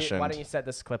now old-fashioned- Why don't you set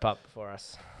this clip up for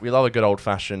us? We love a good old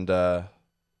fashioned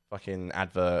fucking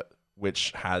advert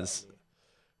which has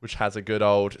a good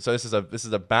old. So this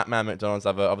is a Batman McDonald's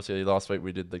advert. Obviously last week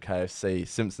we did the KFC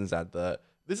Simpsons advert.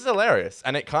 This is hilarious,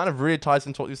 and it kind of really ties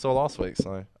into what you saw last week.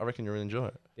 So I reckon you'll really enjoy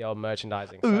it. The old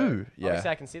merchandising. Ooh, So yeah. Obviously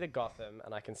I can see the Gotham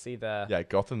and I can see the Yeah,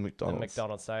 Gotham the McDonald's.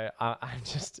 McDonald's. So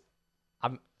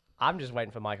I'm just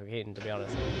waiting for Michael Keaton, to be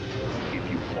honest.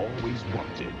 If you've always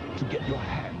wanted to get your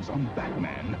hands on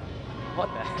Batman, What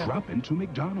the hell? drop into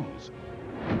McDonald's.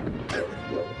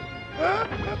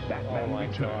 Batman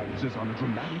Returns is on a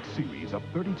dramatic series of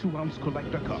 32-ounce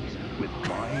collector cups with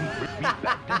flying, crispy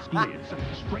back desk lids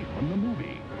straight from the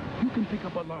movie. You can pick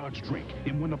up a large drink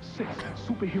in one of 6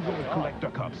 superhero collector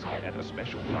cups at a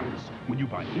special price when you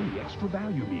buy any extra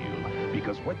value meal.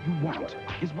 Because what you want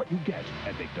is what you get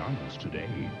at McDonald's today.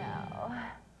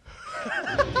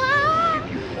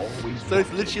 If you've always So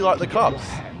it's literally like the cups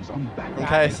from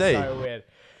KFC. So weird.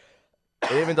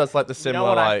 It even does like the You know similar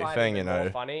what I like find thing, even you more know.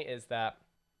 funny is that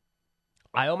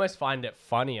I almost find it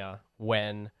funnier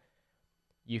when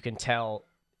you can tell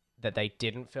that they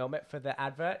didn't film it for the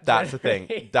advert. Do you That's know the what I thing.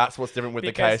 mean? That's what's different with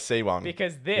the KFC one.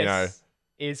 Because this you know,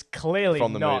 is clearly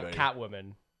from the not movie.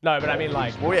 Catwoman. No, but I mean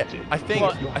like. Well, yeah, I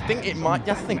think it might.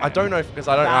 That's the thing. I don't know because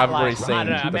I haven't really I seen don't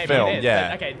know, the maybe film. it is, Yeah.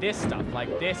 but, okay, this stuff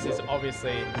like this is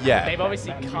obviously. Yeah. They've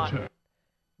obviously cut.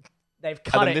 They've And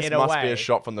cut then it this in a must way. be a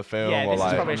shot from the film. Yeah, or this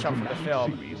like, is probably a shot from the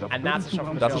film, and that's a shot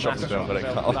from the That's a film. shot from the film, but it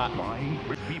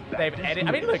cut. They've edited.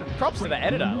 I mean, look, props to the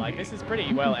editor. Like, this is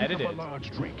pretty well edited.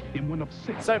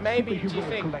 So maybe, do you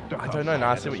think? I don't know. Now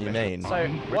I see what you mean. So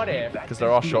what if? Because there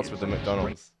are shots with the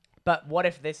McDonald's. But what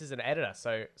if this is an editor?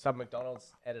 So some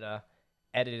McDonald's editor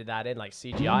edited that in, like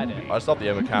CGI'd it. I just love the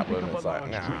Emma Catwoman. It's like,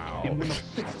 no.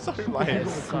 It's so lame.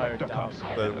 It's so dumb.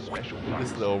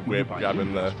 This little whip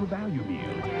grabbing the.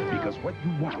 Because what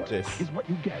you want This. is what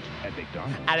you get at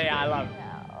McDonald's. And yeah, I love.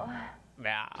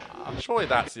 Meow. Surely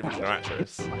that's the original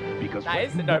actress. Because That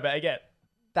is no, but again,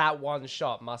 that one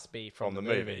shot must be from From the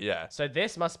the movie. movie, yeah. So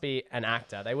this must be an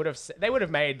actor. They would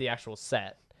have made the actual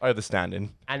set, Oh, the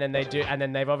stand-in. and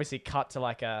then they've obviously cut to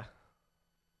like a.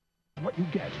 What you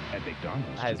get at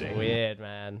McDonald's That is today. weird,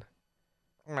 man.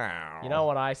 You know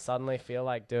what I suddenly feel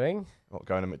like doing? What,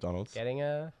 going to McDonald's? Getting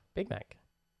a Big Mac.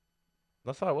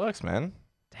 That's how it works, man.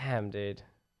 Damn, dude.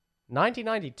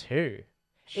 1992.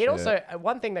 Shit. It also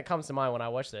one thing that comes to mind when I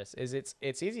watch this is it's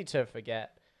easy to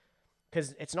forget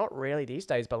because it's not really these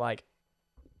days, but like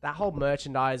that whole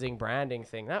merchandising branding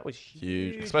thing that was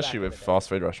huge, Huge, especially back in with the day. fast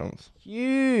food restaurants.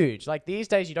 Huge. Like these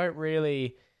days, you don't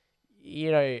really,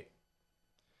 you know.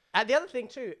 And the other thing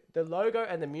too, the logo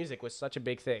and the music was such a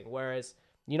big thing. Whereas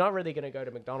you're not really gonna go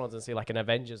to McDonald's and see like an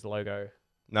Avengers logo.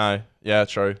 No, yeah,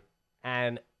 true.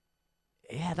 And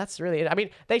yeah, that's really it. I mean,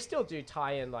 they still do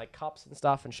tie in like cups and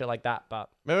stuff and shit like that, but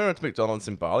Remember we went to McDonald's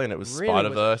in Bali and it was Really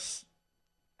Spider-Verse?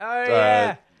 oh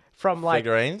yeah, from like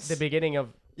figurines? the beginning of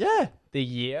Yeah. the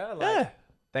year. Like, Yeah.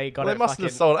 they got Well, it. they must have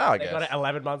fucking- sold out, I They got guess. it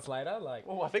 11 months later. Like,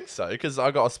 Well, I think so, because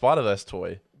I got a Spider-Verse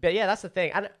toy. but yeah, that's the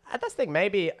thing, and that's the thing.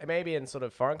 Maybe in sort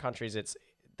of foreign countries,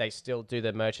 they still do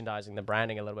the merchandising, the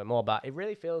branding a little bit more. But it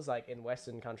really feels like in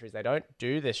Western countries they don't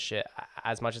do this shit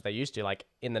as much as they used to. Like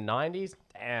in the 90s,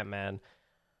 damn man.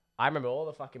 I remember all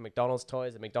the fucking McDonald's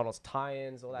toys, the McDonald's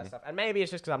tie-ins, all that stuff. And maybe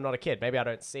it's just because I'm not a kid. Maybe I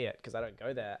don't see it because I don't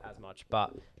go there as much.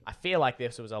 But I feel like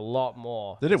this was a lot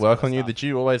more. Did it this work sort on of you? stuff. Did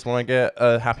you always want to get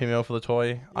a Happy Meal for the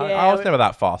toy? I Yeah, was never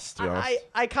that fast, to be honest.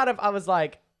 I was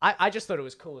like, I just thought it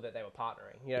was cool that they were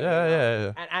partnering. You know what Yeah, I mean?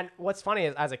 yeah, yeah. And what's funny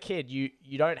is as a kid, you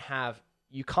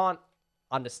can't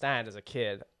understand as a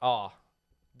kid, oh,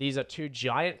 these are two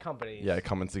giant companies. Yeah,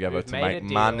 coming together who've to made a make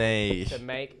deal money. To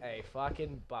make a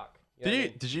fucking buck. You Did know what I you-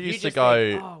 mean? did you used to just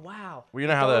go- think, oh wow. Well, you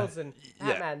know how the- McDonald's and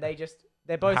yeah. Batman,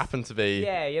 they're both Happen to be.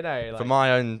 Yeah, you know. Like, for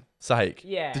my own sake.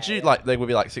 Yeah, Did you yeah. like? They would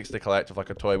be like 6 to collect of like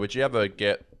a toy. Would you ever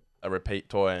get a repeat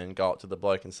toy and go up to the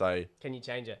bloke and say? Can you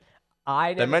change it?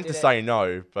 I They never meant to did it. say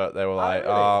no, but they were like,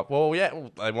 really? well, yeah,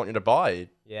 well, they want you to buy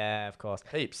Yeah, of course.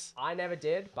 heaps. I never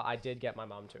did, but I did get my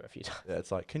mum to a few times. Yeah,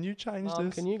 it's like, can you change Mum,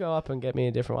 this? can you go up and get me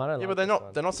a different one? I don't Yeah, like but this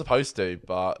one. they're not supposed to.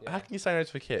 But how can you say no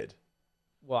to a kid?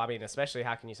 Well, I mean, especially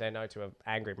how can you say no to an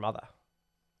angry mother?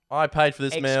 I paid for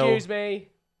this meal. Excuse me,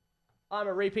 I'm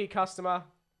a repeat customer.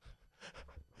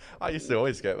 I used to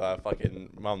always get my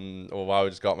fucking mum, or I would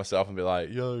just go up myself and be like,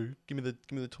 "Yo, give me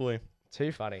the toy."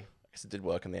 Too funny. I guess it did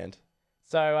work in the end.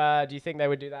 So, do you think they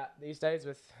would do that these days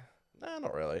with? Nah,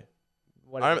 not really.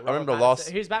 What I is it, remember Robert last.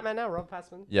 Pattinson? Who's Batman now? Robert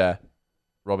Pattinson. Yeah,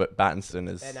 Robert Pattinson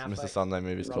is Ben Mr. Affleck. Sunday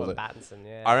movies called it. Robert Pattinson.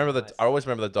 Yeah. I remember nice. I always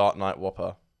remember the Dark Knight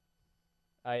Whopper.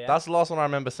 Oh yeah. That's the last one I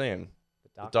remember seeing.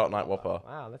 The Dark Knight Whopper.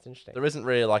 Wow, that's interesting. There isn't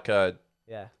really like a.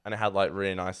 Yeah. And it had like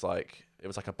really nice it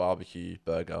was like a barbecue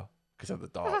burger because of the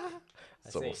dark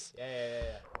sauce.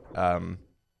 Yeah.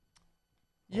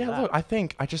 Yeah, Wow. look,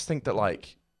 I just think that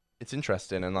like it's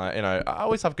interesting, and like I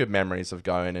always have good memories of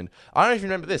going. And I don't know if you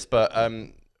remember this, but I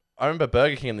remember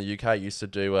Burger King in the UK used to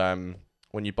do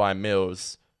when you buy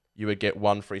meals, you would get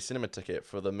one free cinema ticket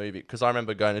for the movie. Because I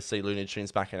remember going to see Looney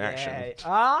Tunes Back in Action.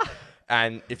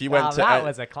 And if you went to that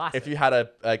was a classic. if you had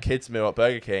a kids meal at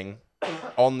Burger King,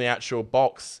 on the actual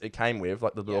box it came with,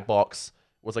 like the little box,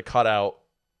 was a cutout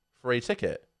free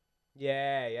ticket.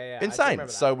 Yeah. I do remember Insane.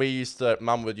 that. So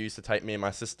Mum would used to take me and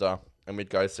my sister, and we'd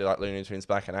go see like Looney Tunes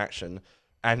Back in Action,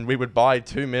 and we would buy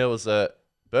 2 meals at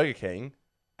Burger King,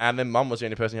 and then Mum was the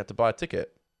only person who had to buy a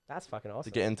ticket That's fucking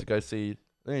awesome. to get in to go see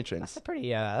Looney That's Tunes. a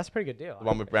pretty good deal. The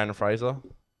one with Brandon Fraser.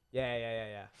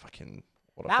 Yeah. Fucking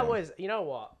what a That film. was, you know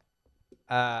what?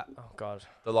 Oh god.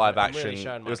 The live I'm action. really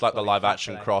showing It my was like the bloody live fuck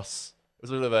action today. cross. It was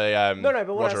a little bit of a No,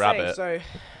 but what Roger I was Rabbit. saying, so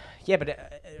yeah,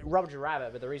 but Roger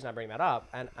Rabbit. But the reason I bring that up,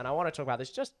 and I want to talk about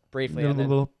this just briefly, and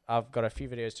then I've got a few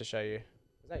videos to show you.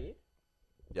 Is that you?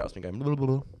 Yeah, it's been going. Blah, blah,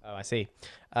 blah. Oh, I see.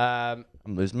 I'm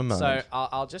losing my mind. So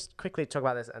I'll just quickly talk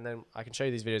about this, and then I can show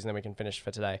you these videos, and then we can finish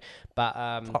for today. But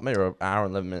Fuck me, we're an hour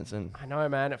and 11 minutes in. I know,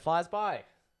 man, it flies by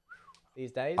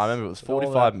these days. I remember it was with all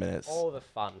 45 the- minutes. All the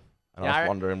fun. And I was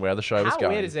wondering where the show was How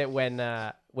going. weird is it when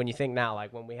you think now,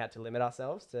 like when we had to limit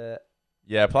ourselves to?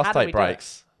 Yeah, plus How do we take do it?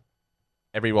 breaks.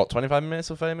 Every 25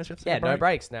 minutes or 30 minutes? We have to Yeah, take a no break?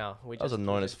 breaks now. We That was just, we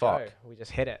annoying as just go. fuck. We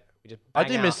just hit it. We just. I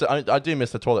bang do out. miss I do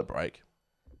miss the toilet break.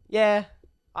 Yeah,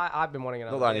 I've been wanting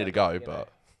another. Not that I need beer, to go, you know. but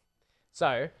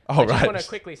So Oh, I just right. want to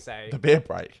quickly say the beer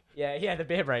break. Yeah, the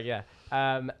beer break. Yeah,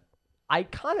 I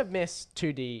kind of miss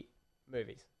 2D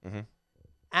movies,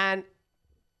 and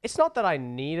it's not that I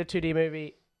need a 2D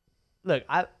movie. Look,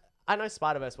 I know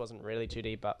Spider-Verse wasn't really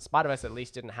 2D, but Spider-Verse at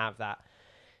least didn't have that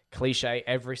cliche.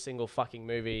 Every single fucking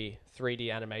movie,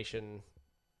 3D animation,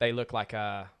 they look like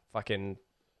a fucking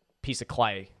piece of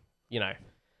clay, you know.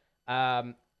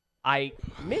 I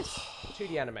miss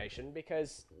 2D animation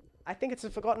because I think it's a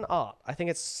forgotten art. I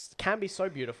think can be so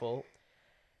beautiful.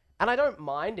 And I don't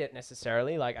mind it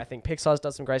necessarily. Like, I think Pixar's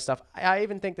does some great stuff. I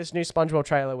even think this new SpongeBob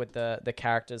trailer with the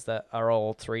characters that are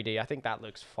all 3D, I think that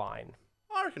looks fine.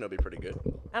 I reckon it'll be pretty good.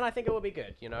 And I think it will be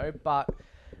good, you know? But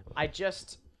I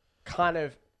just kind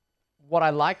of... What I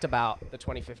liked about the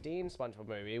 2015 SpongeBob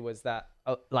movie was that,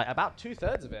 like, about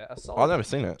 2/3 of it, a solid I've never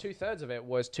seen it. 2/3 of it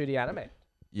was 2D animated.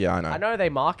 Yeah, I know. I know they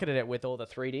marketed it with all the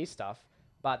 3D stuff,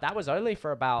 but that was only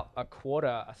for about a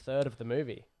third of the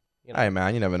movie. You know? Hey,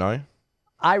 man, you never know.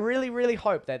 I really, really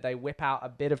hope that they whip out a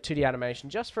bit of 2D animation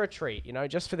just for a treat, you know,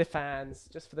 just for the fans,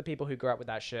 just for the people who grew up with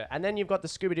that shit. And then you've got the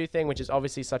Scooby-Doo thing, which is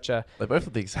obviously such a... They both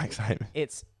look the exact same.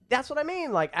 That's what I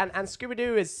mean. Like, and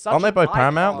Scooby-Doo is such Aren't they an both icon.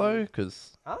 Paramount, though?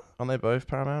 Because Huh? aren't they both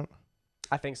Paramount?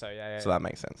 I think so, yeah. So that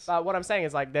makes sense. But what I'm saying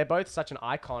is, like, they're both such an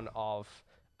icon of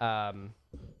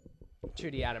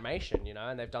 2D animation, you know,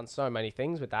 and they've done so many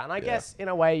things with that. And I guess, in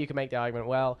a way, you can make the argument,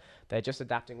 well, they're just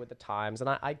adapting with the times, and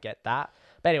I get that.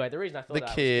 But anyway, the reason I thought The that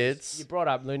was kids. 'cause you brought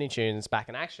up Looney Tunes Back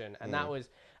in Action, and that was...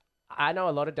 I know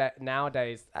a lot of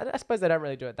nowadays, I suppose they don't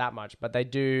really do it that much, but they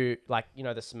do, like, you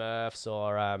know, the Smurfs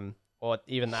or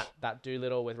even that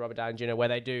Doolittle with Robert Downey Jr., where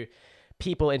they do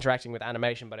people interacting with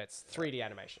animation, but it's 3D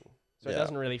animation. So it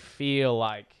doesn't really feel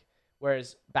like...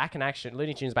 Whereas Back in Action,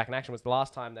 Looney Tunes Back in Action was the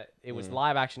last time that it was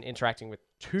live action interacting with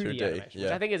 2D animation,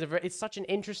 which I think is it's such an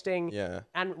interesting...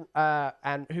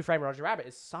 And Who Framed Roger Rabbit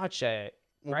is such a...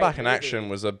 Well, great Back in movie. Action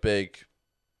was a big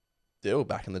deal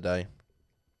back in the day.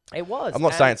 It was. I'm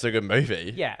not and- saying it's a good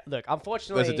movie. Yeah, look,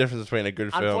 unfortunately... There's a difference between a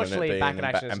good film and it Unfortunately, being Back in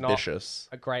Action is ambitious.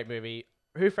 not a great movie.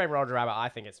 Who Framed Roger Rabbit, I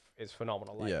think is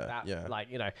phenomenal. Like, Yeah, yeah.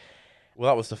 Like, you know... Well,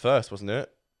 that was the first, wasn't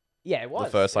it? Yeah, it was.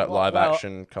 The first, like, It was.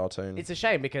 live-action cartoon. It's a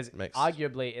shame because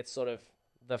arguably it's sort of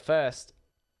the first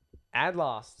and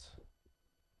last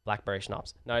Blackberry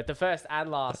Schnapps. No, the first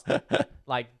and last,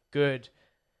 like, good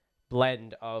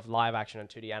blend of live action and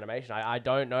 2D animation. I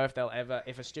don't know if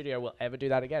if a studio will ever do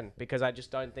that again, because I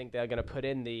just don't think they're going to put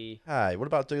in the... Hey, what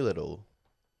about Doolittle?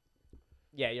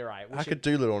 Yeah, you're right. How could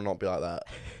Doolittle not be like that?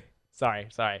 Sorry.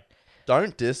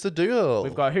 Don't diss the Doolittle.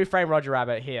 We've got Who Framed Roger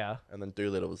Rabbit here. And then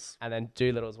Doolittle's. And then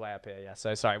Doolittle's way up here, yeah.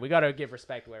 So, sorry. We got to give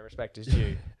respect where respect is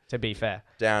due, to be fair.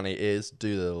 Downey is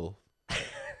Doolittle.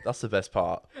 That's the best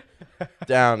part.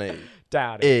 Downey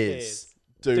is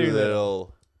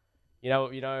Doolittle. You know.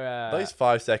 Those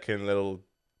 5-second little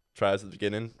trailers at the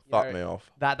beginning fuck know, me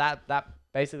off. That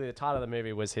basically the title of the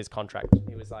movie was his contract.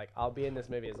 He was like, "I'll be in this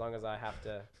movie as long as I have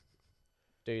to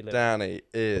do." Little. Danny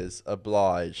is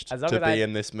obliged As long to as be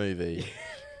in this movie.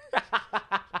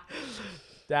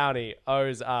 Downey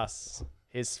owes us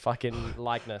his fucking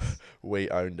likeness. We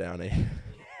own Downey.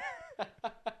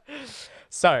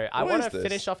 So I What want is to this?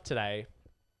 finish off today.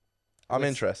 I'm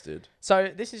interested.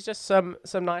 So this is just some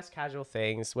nice casual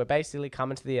things. We're basically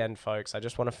coming to the end, folks. I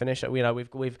just want to finish it. You know,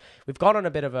 we've gone on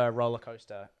a bit of a roller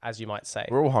coaster, as you might say.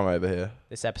 We're all hungover here.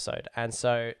 This episode, and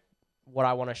so what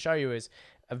I want to show you is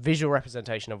a visual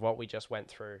representation of what we just went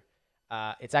through.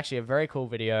 It's actually a very cool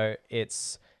video.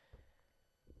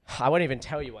 I won't even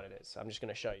tell you what it is. I'm just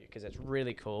going to show you because it's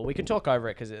really cool. We can talk over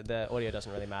it because the audio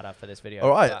doesn't really matter for this video. All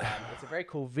right. But, it's a very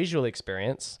cool visual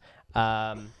experience.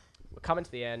 We're coming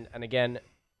to the end. And again,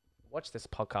 watch this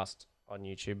podcast on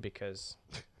YouTube because...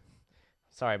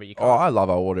 Sorry, but you can't... Oh, I love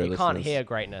our audio You can't listeners. hear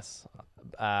greatness.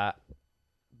 But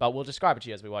we'll describe it to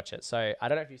you as we watch it. So I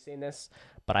don't know if you've seen this,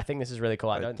 but I think this is really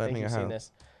cool. I don't think think you've I seen have.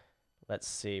 this. Let's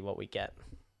see what we get.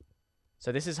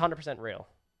 So this is 100% real.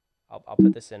 I'll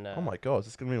put this in... Oh my god, is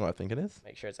this going to be what I think it is?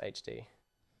 Make sure it's HD.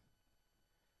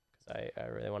 Because I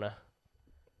really want to...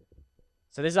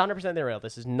 So this is 100% real.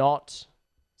 This is not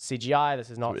CGI. This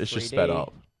is not It's 3D. just sped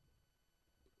up.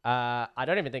 I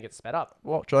don't even think it's sped up.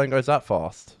 What? Drone goes that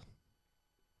fast?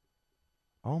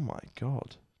 Oh my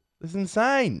god. This is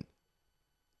insane.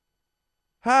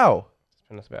 How? Let's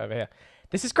turn this a bit over here.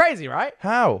 This is crazy, right?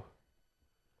 How?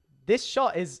 This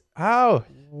shot is How?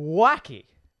 wacky.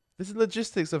 This is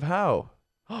logistics of how.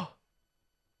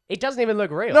 It doesn't even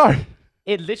look real. No.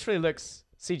 It literally looks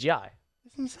CGI.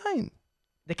 It's insane.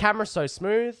 The camera's so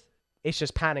smooth. It's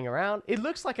just panning around. It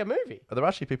looks like a movie. Are there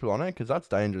actually people on it? Because that's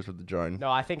dangerous with the drone.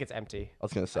 No, I think it's empty. I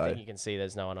was going to I think say. you can see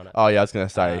there's no one on it. Oh, yeah, I was going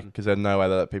to say. Because there's no way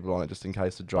that people on it just in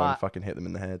case the drone But- fucking hit them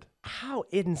in the head. How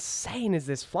insane is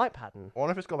this flight pattern? I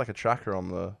wonder if it's got like a tracker on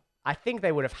the I think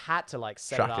they would have had to like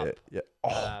set track it up. it. Yeah.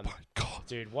 Oh my god.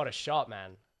 Dude, what a shot,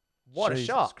 man. What Jesus a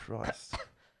shot. Christ.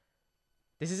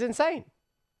 This is insane.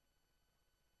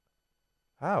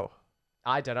 How?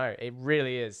 I don't know. It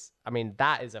really is. I mean,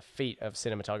 that is a feat of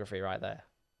cinematography right there.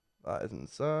 That is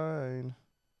insane.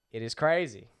 It is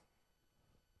crazy.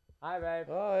 Hi, babe.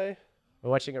 Hi. We're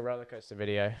watching a roller coaster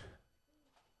video.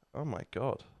 Oh my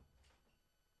god.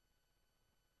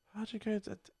 How'd you go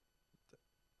to...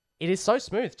 It is so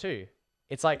smooth, too.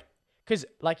 It's like, because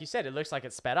like you said, it looks like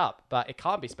it's sped up, but it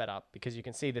can't be sped up because you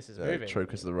can see this is moving. True,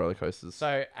 because of the roller coasters.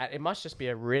 So it must just be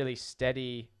a really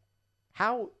steady...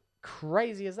 How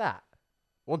crazy is that?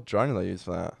 What drone do they use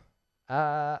for that?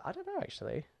 I don't know,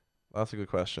 actually. That's a good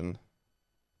question.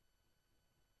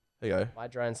 There you go. My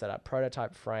drone setup,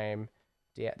 prototype frame.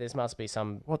 Yeah, this must be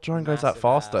some... What drone goes that massive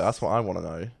fast though? ass- That's what I want to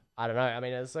know. I don't know. I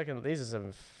mean, it's looking. These are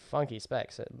some funky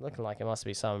specs. It's looking like it must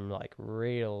be some like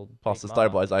real. Plus the big mark.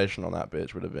 stabilization on that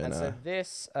bitch would have been... And so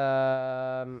this,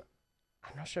 I'm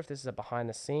not sure if this is a behind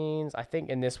the scenes. I think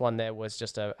in this one there was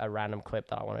just a random clip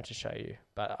that I wanted to show you,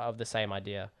 but of the same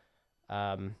idea.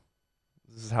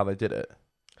 This is how they did it.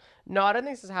 No, I don't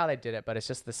think this is how they did it, but it's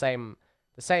just the same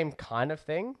kind of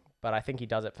thing. But I think he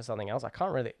does it for something else.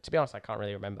 To be honest, I can't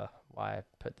really remember why I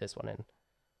put this one in.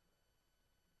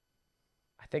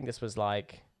 I think this was I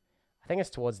think it's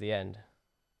towards the end.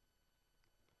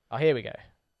 Oh, here we go.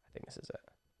 I think this is it.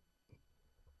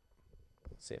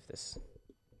 Let's see if this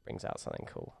brings out something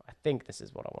cool. I think this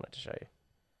is what I wanted to show you.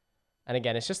 And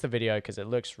again, it's just the video because it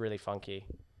looks really funky.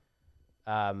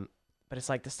 But it's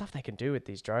like the stuff they can do with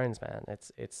these drones, man.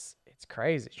 It's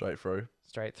crazy. Straight through.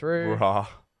 Straight through. Bruh.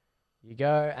 You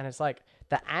go, and it's like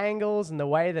the angles and the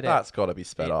way that That's got to be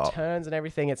sped it up. turns and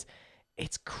everything.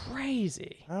 It's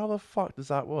crazy. How the fuck does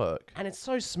that work? And it's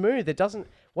so smooth. It doesn't.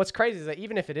 What's crazy is that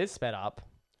even if it is sped up,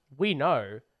 we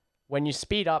know when you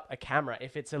speed up a camera,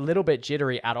 if it's a little bit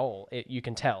jittery at all, you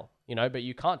can tell. But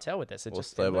you can't tell with this. It Or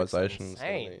just it looks stabilization.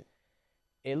 insane.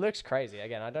 It looks crazy.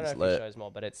 Again, I don't It's know if lit. it shows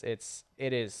more, but it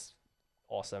is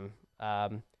awesome.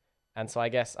 And so I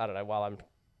guess I don't know. While I'm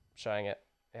showing it,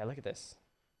 yeah, look at this.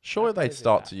 Surely How they'd crazy is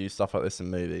start that? to use stuff like this in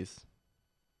movies.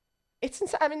 It's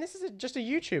insane. I mean, this is just a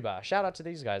YouTuber. Shout out to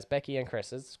these guys, Becky and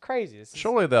Chris. It's crazy.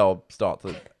 Surely they'll start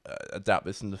to adapt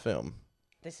this into film.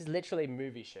 This is literally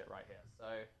movie shit right here. So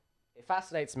it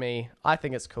fascinates me. I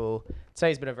think it's cool.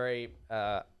 Today's been a very,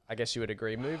 I guess you would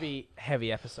agree,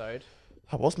 movie-heavy episode.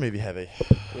 That was movie heavy.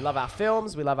 We love our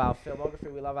films. We love our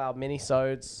filmography. We love our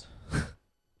mini-sodes.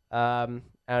 And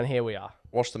here we are.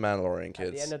 Watch The Mandalorian, At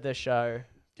kids. the end of the show.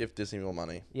 Give Disney more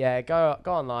money. Yeah, go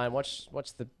online. Watch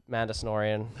the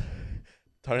Mandalorian.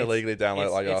 Don't illegally download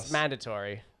it like it's us.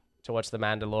 mandatory. to watch The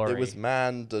Mandalorian. It was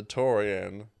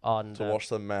mandatorian on to watch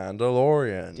The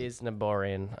Mandalorian.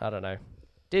 Disneyborian. I don't know.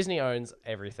 Disney owns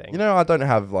everything. You know, I don't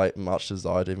have like much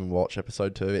desire to even watch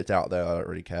episode 2. It's out there. I don't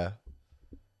really care.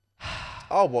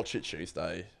 I'll watch it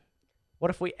Tuesday.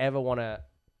 What if we ever want to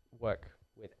work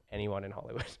with anyone in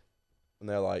Hollywood? And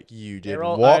they're like, you did They're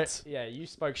all- what? yeah, you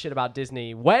spoke shit about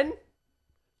Disney. When?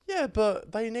 Yeah,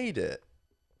 but they need it.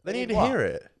 They need to what? hear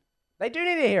it. They do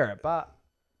need to hear it, but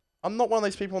I'm not one of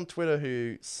those people on Twitter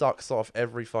who sucks off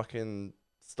every fucking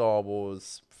Star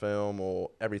Wars film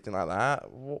or everything like that.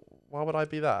 Why would I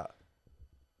be that?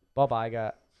 Bob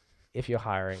Iger, if you're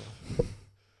hiring,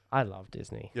 I love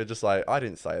Disney. You're just like, I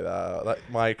didn't say that. Like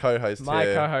my co-host My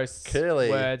here, co-host's clearly,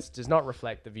 words does not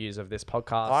reflect the views of this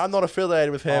podcast. I'm not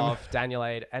affiliated with him. Of Daniel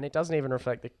Aid, and it doesn't even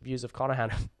reflect the views of Connor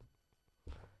Hannum.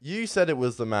 You said it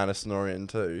was the Mandalorian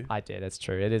too. I did. It's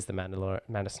true. It is the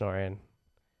Mandalorian.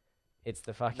 It's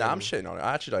the fucking. Nah, I'm shitting on it.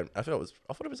 I actually don't. I thought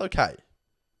it was okay.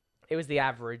 It was the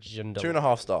average.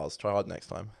 2.5 stars. Try hard next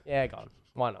time. Yeah, go on.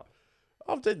 Why not?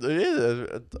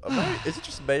 Is it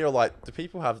just me or like do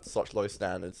people have such low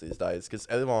standards these days? Because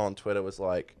everyone on Twitter was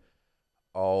like,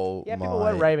 "Oh Yeah, my people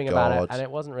were raving about it, God, and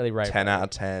it wasn't really raving. 10 out of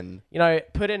 10. You know,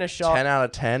 put in a shot. 10 out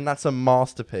of 10. That's a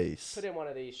masterpiece. Put in one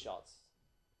of these shots.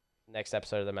 Next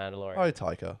episode of The Mandalorian. Oh,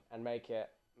 Taika. And make it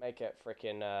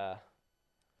freaking.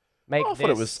 I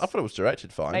thought it was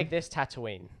directed fine. Make this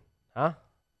Tatooine, huh?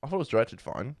 I thought it was directed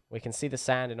fine. We can see the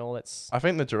sand in all its. I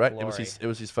think it was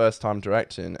glory. his first time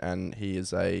directing, and he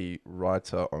is a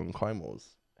writer on Clone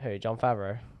Wars. Who? Jon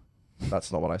Favreau.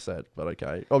 That's not what I said, but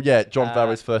okay. Oh yeah, Jon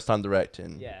Favreau's first time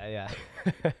directing. Yeah.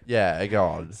 Yeah,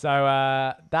 God.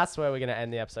 So that's where we're gonna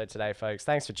end the episode today, folks.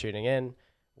 Thanks for tuning in.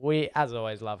 We, as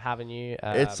always, love having you.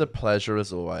 It's a pleasure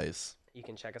as always. You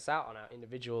can check us out on our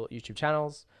individual YouTube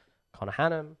channels. Connor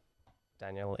Hannum,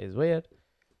 Daniel is weird.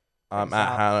 I'm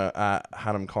at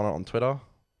Hannum Connor on Twitter.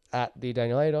 At the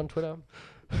Daniel Aid on Twitter.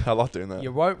 I love doing that.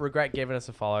 You won't regret giving us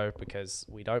a follow because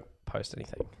we don't post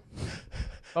anything.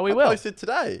 But we I will. posted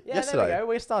today. Yeah, yesterday. there we go.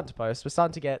 We're starting to post. We're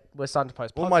starting to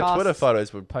post All my Twitter podcasts,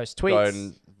 photos would post go tweets.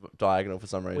 in diagonal for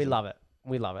some reason. We love it.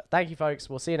 We love it. Thank you, folks.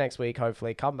 We'll see you next week.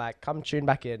 Hopefully, come tune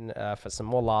back in for some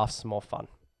more laughs, some more fun.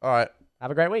 All right. Have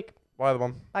a great week. Bye,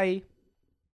 everyone. Bye.